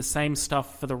going to be the same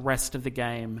stuff for the rest of the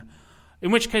game? In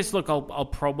which case, look, I'll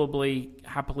probably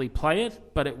happily play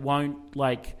it, but it won't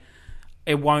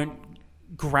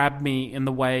grab me in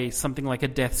the way something like a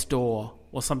Death's Door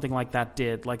or something like that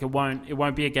did. Like, it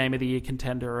won't be a Game of the Year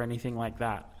contender or anything like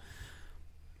that.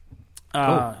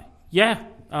 Cool. Yeah.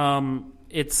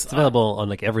 It's available on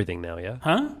like everything now, yeah?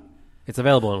 Huh? It's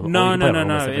available on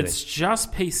No. It's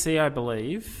just PC, I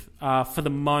believe, for the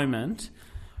moment.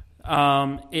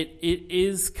 It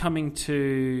is coming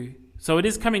to... So it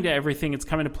is coming to everything. It's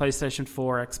coming to PlayStation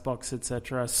 4, Xbox,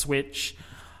 etc., Switch.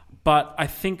 But I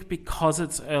think because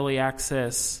it's early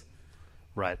access...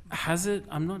 Right. Has it?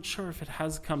 I'm not sure if it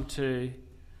has come to...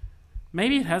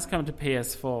 Maybe it has come to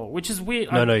PS4, which is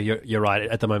weird. No, you're right.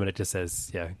 At the moment it just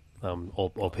says,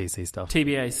 all PC stuff.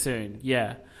 TBA soon,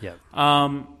 yeah. Yeah.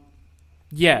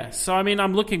 Yeah, so I mean,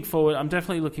 I'm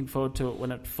definitely looking forward to it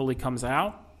when it fully comes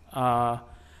out.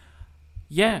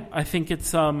 Yeah, I think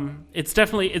it's an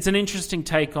interesting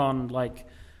take on like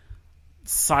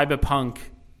cyberpunk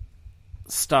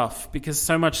stuff, because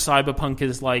so much cyberpunk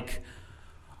is like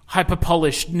hyper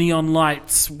polished neon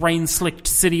lights, rain slicked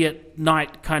city at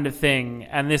night kind of thing,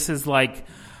 and this is like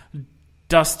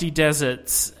dusty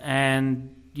deserts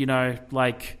and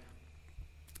like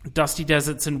dusty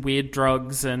deserts and weird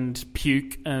drugs and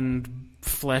puke and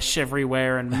flesh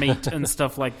everywhere and meat and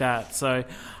stuff like that. So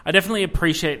I definitely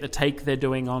appreciate the take they're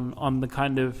doing on the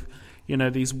kind of,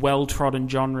 these well-trodden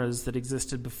genres that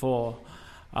existed before.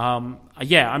 I'm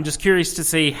just curious to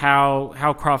see how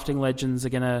Crafting Legends are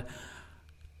going to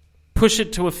push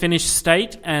it to a finished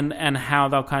state, and how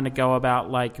they'll kind of go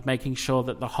about like making sure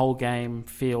that the whole game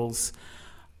feels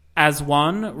as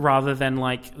one, rather than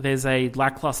like there's a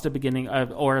lackluster beginning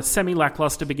or a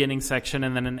semi-lackluster beginning section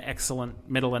and then an excellent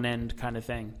middle and end kind of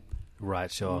thing. Right,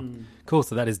 sure. Cool,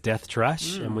 so that is Death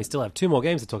Trash, and we still have 2 more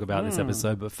games to talk about this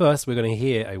episode, but first we're going to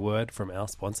hear a word from our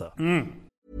sponsor.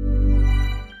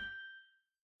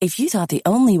 If you thought the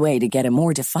only way to get a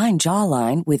more defined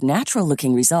jawline with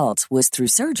natural-looking results was through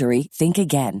surgery, think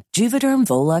again. Juvederm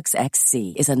Volux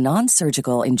XC is a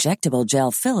non-surgical injectable gel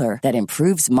filler that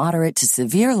improves moderate to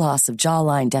severe loss of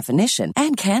jawline definition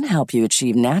and can help you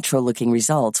achieve natural-looking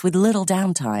results with little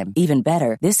downtime. Even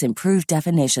better, this improved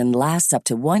definition lasts up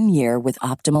to 1 year with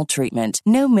optimal treatment.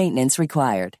 No maintenance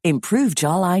required. Improve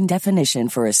jawline definition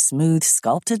for a smooth,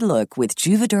 sculpted look with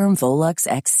Juvederm Volux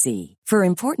XC. For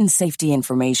important safety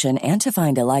information and to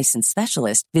find a licensed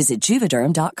specialist, visit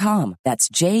Juvederm.com. That's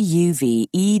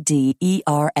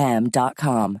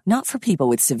JUVEDERM.com. Not for people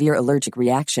with severe allergic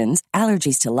reactions,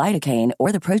 allergies to lidocaine,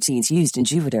 or the proteins used in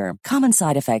Juvederm. Common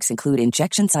side effects include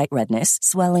injection site redness,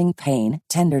 swelling, pain,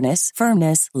 tenderness,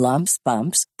 firmness, lumps,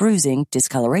 bumps, bruising,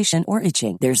 discoloration, or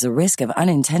itching. There's a risk of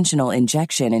unintentional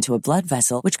injection into a blood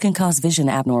vessel, which can cause vision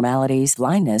abnormalities,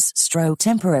 blindness, stroke,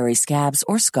 temporary scabs,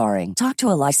 or scarring. Talk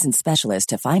to a licensed specialist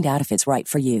to find out if it's right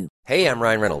for you. Hey, I'm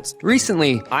Ryan Reynolds.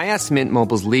 Recently, I asked Mint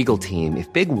Mobile's legal team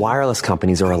if big wireless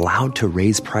companies are allowed to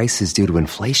raise prices due to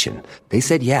inflation. They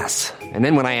said yes. And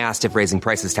then when I asked if raising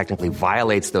prices technically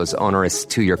violates those onerous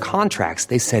 2-year contracts,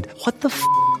 they said, "What the f***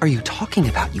 are you talking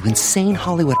about, you insane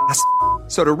Hollywood ass?"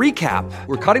 So to recap,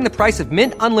 we're cutting the price of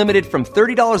Mint Unlimited from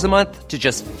 $30 a month to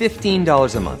just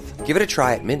 $15 a month. Give it a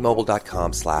try at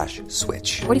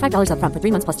mintmobile.com/switch. $45 up front for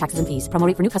 3 months plus taxes and fees. Promo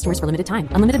rate for new customers for limited time.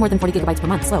 Unlimited more than 40 gigabytes per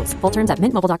month. Slows full terms at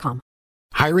mintmobile.com.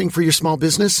 Hiring for your small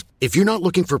business? If you're not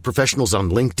looking for professionals on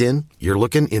LinkedIn, you're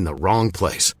looking in the wrong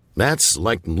place. That's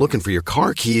like looking for your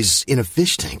car keys in a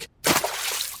fish tank.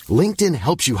 LinkedIn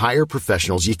helps you hire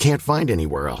professionals you can't find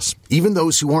anywhere else, even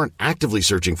those who aren't actively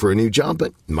searching for a new job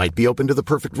but might be open to the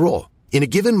perfect role. In a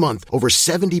given month, over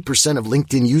 70% of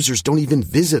LinkedIn users don't even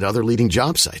visit other leading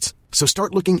job sites. So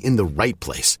start looking in the right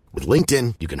place. With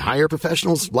LinkedIn, you can hire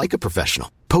professionals like a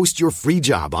professional. Post your free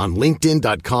job on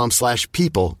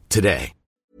linkedin.com/people today.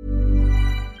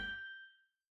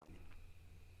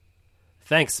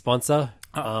 Thanks, sponsor.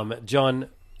 John,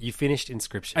 you finished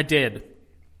Inscryption. I did.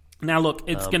 Now, look,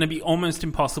 it's going to be almost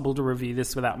impossible to review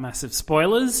this without massive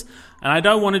spoilers. And I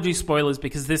don't want to do spoilers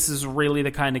because this is really the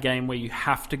kind of game where you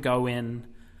have to go in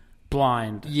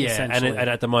blind. Yeah, and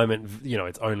at the moment,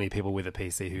 it's only people with a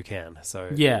PC who can. So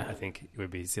yeah. I think it would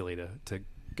be silly to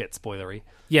get spoilery.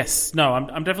 Yes. No,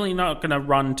 I'm definitely not going to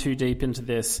run too deep into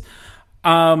this.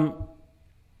 How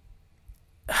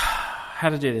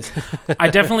to do this? I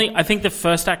think the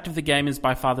first act of the game is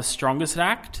by far the strongest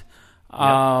act.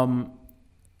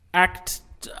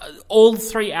 All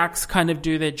 3 acts kind of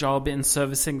do their job in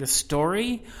servicing the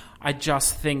story. I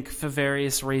just think for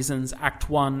various reasons, Act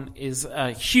 1 is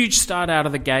a huge start out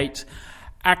of the gate.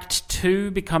 Act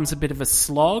 2 becomes a bit of a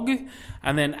slog,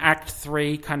 and then Act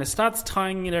 3 kind of starts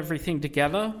tying everything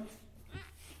together,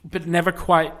 but never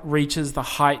quite reaches the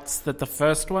heights that the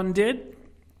first one did.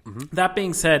 Mm-hmm. That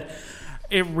being said,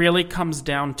 it really comes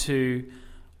down to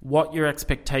what your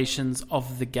expectations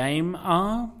of the game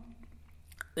are.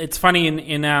 It's funny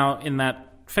in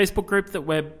that Facebook group that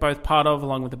we're both part of,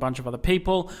 along with a bunch of other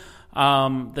people,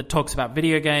 that talks about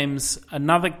video games.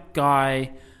 Another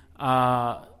guy,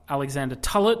 Alexander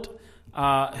Tullett,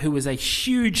 who is a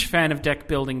huge fan of deck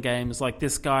building games. Like,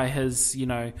 this guy has,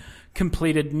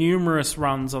 completed numerous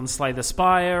runs on Slay the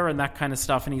Spire and that kind of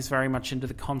stuff, and he's very much into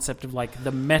the concept of like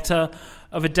the meta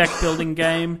of a deck building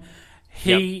game.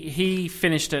 He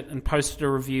finished it and posted a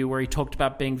review where he talked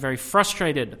about being very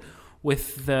frustrated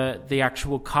with the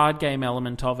actual card game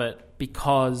element of it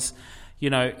because,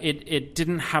 it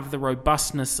didn't have the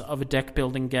robustness of a deck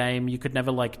building game. You could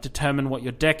never determine what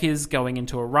your deck is going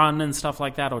into a run and stuff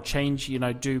like that, or change,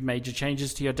 do major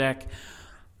changes to your deck.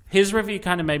 His review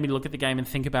kind of made me look at the game and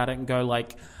think about it and go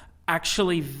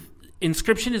actually,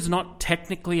 Inscryption is not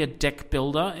technically a deck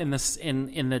builder in the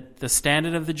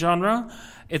standard of the genre.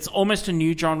 It's almost a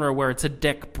new genre where it's a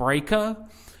deck breaker.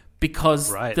 Because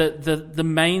the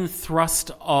main thrust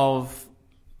of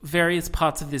various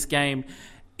parts of this game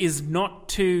is not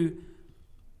to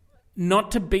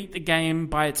beat the game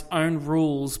by its own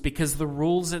rules, because the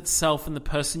rules itself and the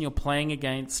person you're playing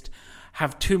against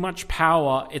have too much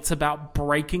power. It's about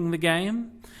breaking the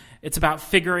game. It's about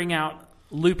figuring out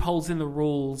loopholes in the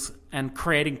rules and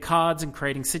creating cards and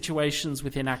creating situations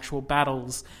within actual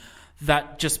battles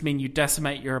that just mean you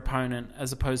decimate your opponent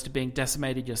as opposed to being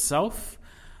decimated yourself.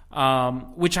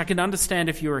 Which I can understand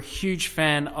if you're a huge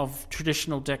fan of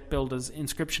traditional deck builders.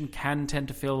 Inscryption can tend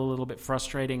to feel a little bit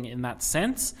frustrating in that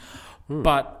sense.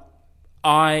 But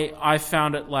I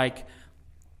found it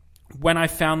when I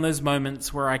found those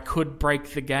moments where I could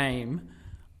break the game,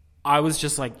 I was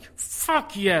just like,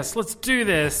 fuck yes, let's do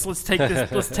this. Let's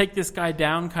take this guy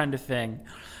down kind of thing.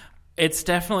 It's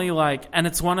definitely and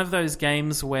it's one of those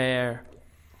games where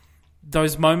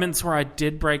those moments where I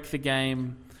did break the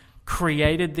game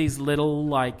created these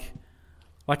little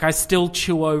I still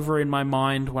chew over in my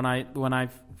mind when I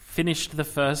finished the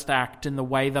first act and the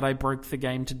way that I broke the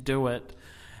game to do it.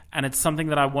 And it's something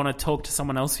that I want to talk to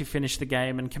someone else who finished the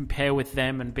game and compare with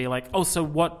them and be like, oh, so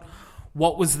what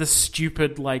was the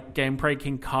stupid game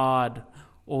breaking card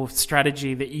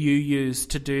strategy that you use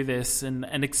to do this,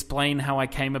 and explain how I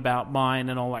came about mine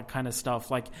and all that kind of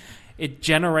stuff. Like, it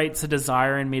generates a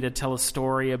desire in me to tell a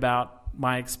story about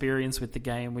my experience with the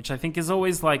game, which I think is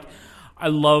always like, I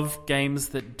love games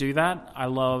that do that. I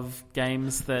love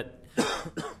games that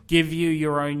give you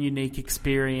your own unique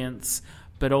experience,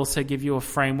 but also give you a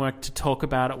framework to talk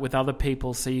about it with other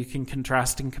people so you can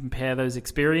contrast and compare those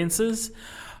experiences.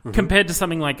 Compared to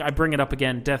something like, I bring it up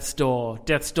again, Death's Door.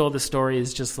 Death's Door, the story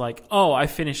is just like, oh, I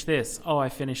finished this. Oh, I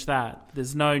finished that.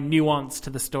 There's no nuance to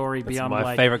the story beyond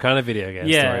my favorite kind of video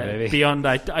game story, baby. Beyond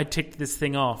I ticked this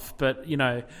thing off. But, you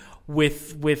know,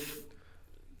 with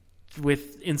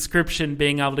Inscription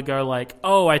being able to go like,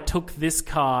 oh, I took this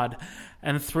card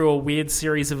and through a weird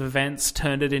series of events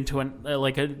turned it into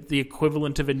the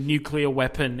equivalent of a nuclear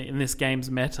weapon in this game's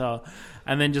meta,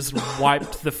 and then just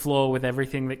wiped the floor with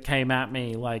everything that came at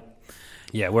me. Like,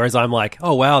 yeah, whereas I'm like,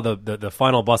 oh wow, the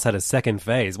final boss had a second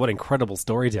phase. What incredible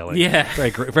storytelling! Yeah,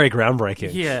 very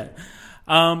groundbreaking. Yeah.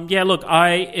 Look,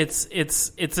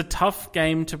 it's a tough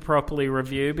game to properly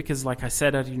review because, like I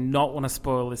said, I do not want to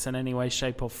spoil this in any way,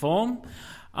 shape, or form.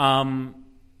 One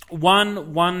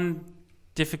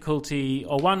difficulty,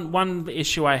 or one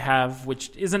issue I have,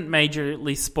 which isn't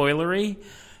majorly spoilery,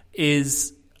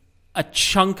 is a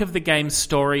chunk of the game's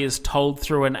story is told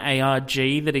through an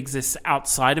ARG that exists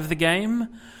outside of the game.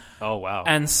 Oh, wow.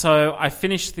 And so I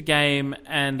finished the game,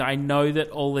 and I know that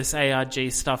all this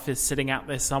ARG stuff is sitting out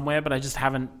there somewhere, but I just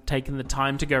haven't taken the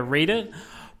time to go read it.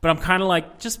 But I'm kind of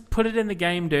like, just put it in the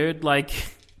game, dude. Like,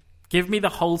 give me the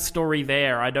whole story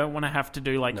there. I don't want to have to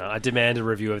do, like... No, I demand a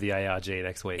review of the ARG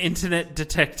next week. Internet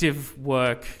detective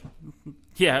work.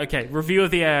 Yeah, okay, review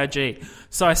of the ARG.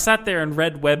 So I sat there and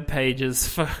read web pages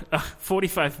for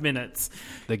 45 minutes.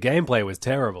 The gameplay was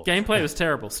terrible. Gameplay was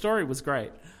terrible. Story was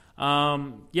great.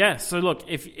 So look,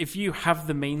 if you have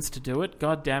the means to do it,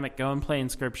 god damn it, go and play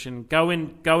Inscription. Go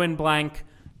in blank.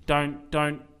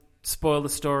 Don't spoil the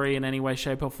story in any way,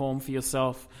 shape, or form for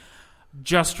yourself.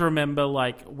 Just remember,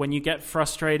 like, when you get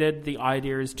frustrated, the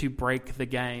idea is to break the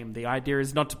game. The idea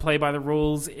is not to play by the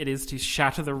rules, it is to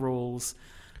shatter the rules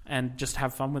and just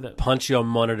have fun with it. Punch your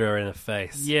monitor in the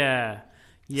face. Yeah.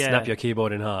 Snap your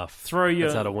keyboard in half.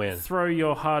 That's how to win. Throw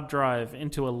your hard drive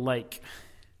into a lake.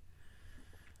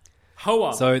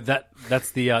 Hoa. So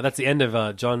that's the end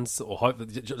of John's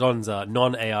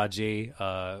non-ARG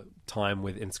time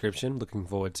with Inscription. Looking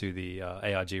forward to the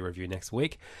ARG review next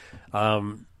week.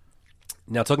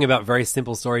 Now, talking about very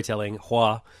simple storytelling,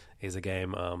 Hoa is a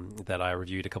game that I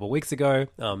reviewed a couple of weeks ago,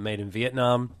 made in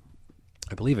Vietnam.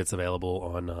 I believe it's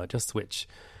available on just Switch,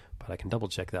 but I can double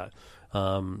check that.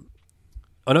 No,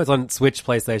 it's on Switch,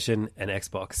 PlayStation, and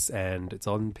Xbox, and it's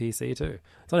on PC too.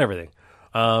 It's on everything.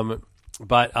 It's an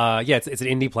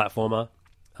indie platformer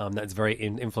that's very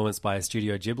influenced by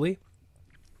Studio Ghibli,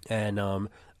 and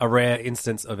a rare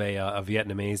instance of a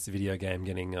Vietnamese video game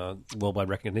getting worldwide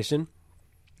recognition.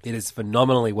 It is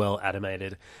phenomenally well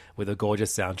animated with a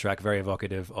gorgeous soundtrack, very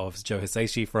evocative of Joe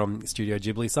Hisaishi from Studio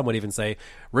Ghibli. Some would even say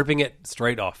ripping it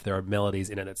straight off. There are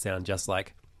melodies in it that sound just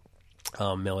like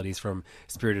melodies from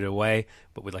Spirited Away,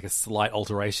 but with like a slight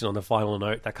alteration on the final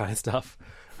note, that kind of stuff.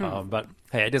 But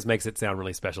hey, it just makes it sound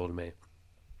really special to me.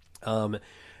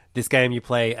 This game you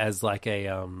play as like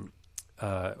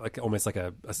almost like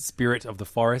a spirit of the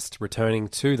forest returning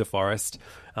to the forest,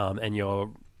 and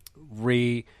you're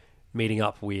meeting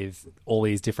up with all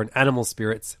these different animal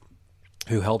spirits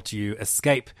who helped you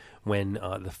escape when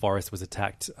the forest was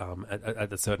attacked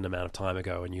at a certain amount of time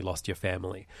ago and you lost your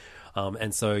family.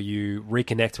 And so you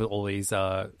reconnect with all these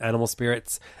animal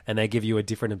spirits, and they give you a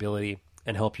different ability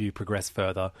and help you progress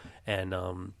further and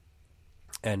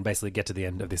basically get to the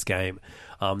end of this game.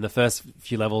 The first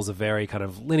few levels are very kind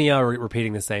of linear,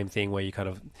 repeating the same thing, where you kind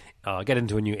of get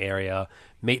into a new area,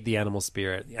 meet the animal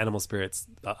spirit. The animal spirit's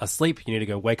asleep. You need to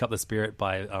go wake up the spirit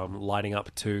by lighting up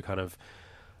two kind of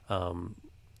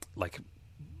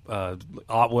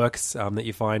artworks that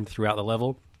you find throughout the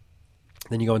level.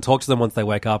 Then you go and talk to them once they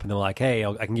wake up, and they're like, hey,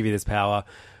 I can give you this power.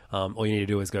 All you need to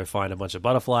do is go find a bunch of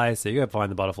butterflies. So you go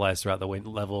find the butterflies throughout the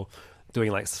level,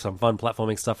 doing like some fun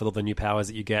platforming stuff with all the new powers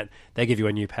that you get. They give you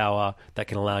a new power that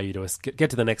can allow you to get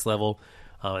to the next level,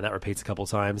 and that repeats a couple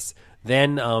times.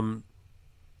 Then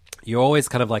you're always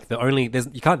kind of like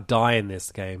you can't die in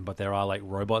this game, but there are like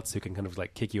robots who can kind of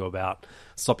like kick you about,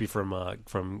 stop you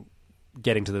from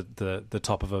getting to the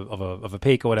top of a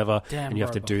peak or whatever. Damn, and you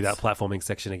have to do that platforming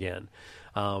section again.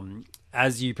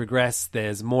 As you progress,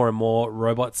 there's more and more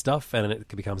robot stuff, and it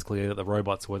becomes clear that the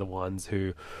robots were the ones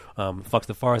who fucked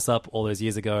the forest up all those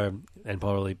years ago,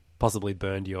 and possibly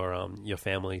burned your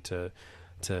family to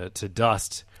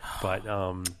dust. But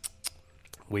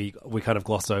we kind of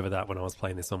glossed over that when I was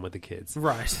playing this one with the kids.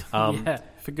 Right. Yeah,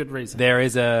 for good reason. There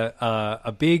is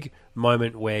a big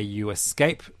moment where you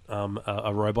escape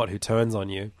a robot who turns on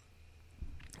you,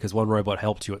 because one robot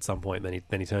helped you at some point,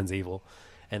 then he turns evil.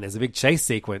 And there's a big chase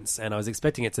sequence, and I was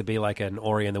expecting it to be like an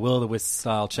Ori and the Will of the Wisp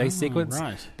style chase sequence,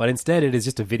 right. But instead it is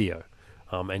just a video.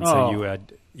 So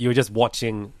you were just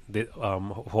watching the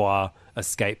Hua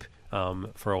escape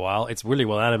for a while. It's really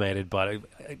well animated, but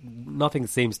nothing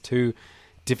seems too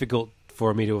difficult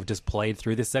for me to have just played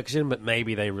through this section, but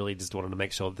maybe they really just wanted to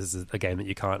make sure this is a game that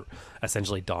you can't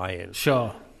essentially die in.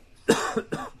 Sure.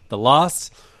 The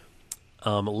last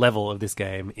level of this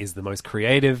game is the most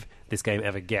creative this game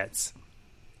ever gets,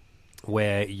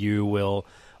 where you will,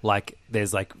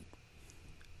 there's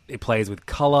it plays with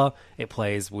color, it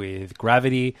plays with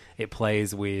gravity, it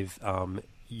plays with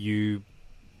you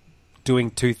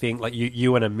doing two things, like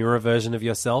you and a mirror version of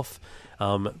yourself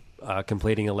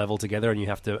completing a level together, and you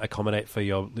have to accommodate for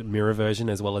your mirror version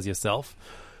as well as yourself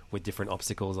with different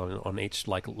obstacles on each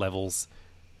levels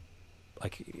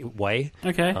way.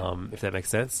 Okay. If that makes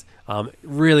sense.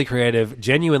 Really creative,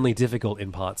 genuinely difficult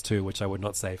in parts too, which I would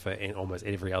not say for almost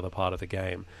every other part of the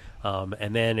game.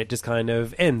 And then it just kind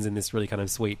of ends in this really kind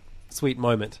of sweet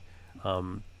moment.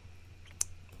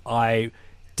 I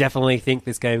definitely think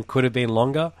this game could have been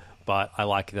longer, but I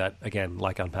like that, again,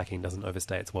 unpacking doesn't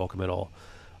overstay its welcome at all.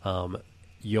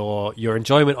 Your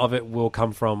enjoyment of it will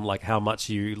come from how much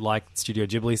you like Studio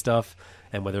Ghibli stuff,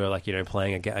 and whether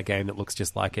playing a game that looks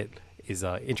just like it is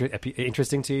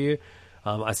interesting to you.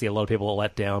 I see a lot of people are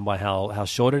let down by how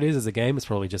short it is as a game. It's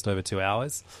probably just over 2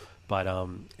 hours, but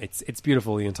it's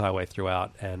beautiful the entire way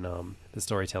throughout, and the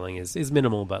storytelling is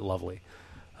minimal but lovely.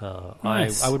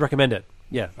 Nice. I would recommend it.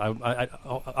 Yeah,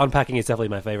 Unpacking is definitely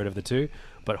my favorite of the two,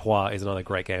 but Hua is another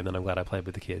great game that I'm glad I played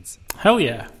with the kids. Hell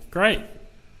yeah, great.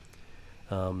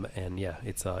 And yeah,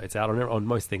 it's out on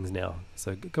most things now,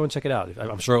 so go and check it out.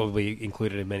 I'm sure it will be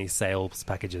included in many sales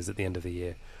packages at the end of the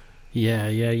year.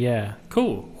 Yeah.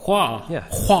 Cool. Hua. Yeah.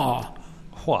 Hua.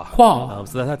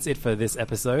 So that's it for this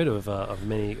episode of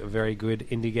many very good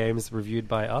indie games reviewed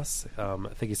by us.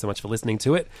 Thank you so much for listening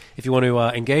to it. If you want to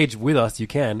engage with us, you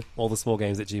can.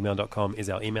 allthesmallgames@gmail.com is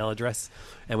our email address.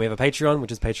 And we have a Patreon,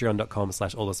 which is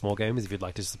patreon.com/allthesmallgames if you'd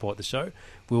like to support the show.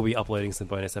 We'll be uploading some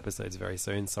bonus episodes very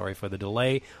soon. Sorry for the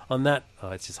delay on that.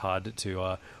 It's just hard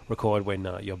to record when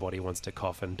your body wants to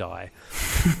cough and die.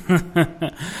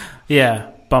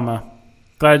 Yeah, bummer.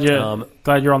 Glad you're on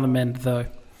the mend, though.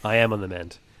 I am on the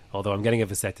mend, although I'm getting a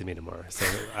vasectomy tomorrow. So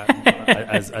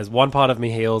as one part of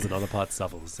me heals, another part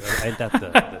suffers. Ain't that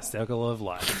the circle of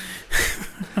life?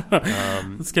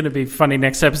 It's going to be funny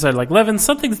next episode. Levin,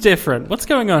 something's different. What's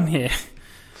going on here?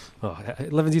 Oh,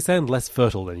 Levin, you sound less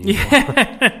fertile than you.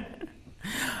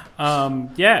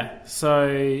 Yeah.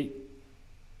 So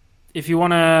if you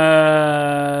want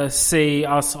to see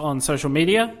us on social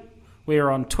media, we are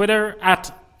on Twitter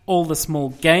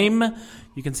 @allthesmallgame.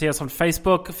 You can see us on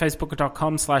Facebook,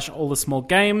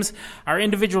 facebook.com/allthesmallgames. Our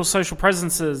individual social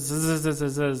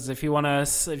presences. If you want to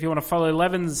follow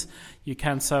Levin's, you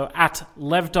can so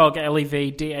 @Levdog,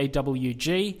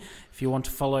 LEVDAWG. If you want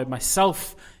to follow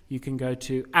myself, you can go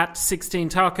to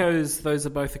 @16tacos. Those are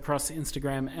both across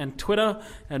Instagram and Twitter.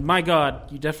 And my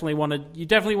God, you definitely want to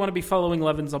be following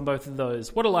Levin's on both of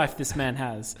those. What a life this man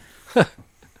has.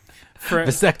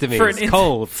 Vasectomy. It's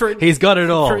cold. He's got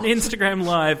it all. For an Instagram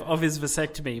live of his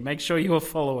vasectomy. Make sure you are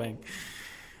following.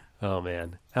 Oh,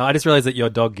 man. I just realized that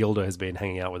your dog Gilda has been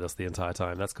hanging out with us the entire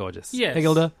time. That's gorgeous. Yes. Hey,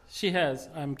 Gilda. She has.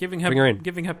 I'm giving her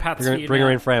pats. Bring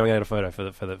her in frame. We're going to get a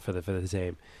photo for the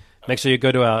team. Make sure you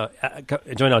go to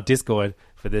join our Discord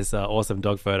for this awesome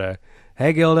dog photo.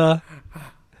 Hey, Gilda.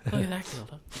 Look at that,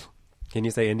 Gilda. Can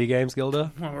you say indie games,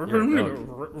 Gilda?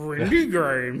 Indie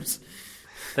games.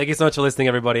 Thank you so much for listening,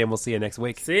 everybody, and we'll see you next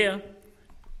week. See ya.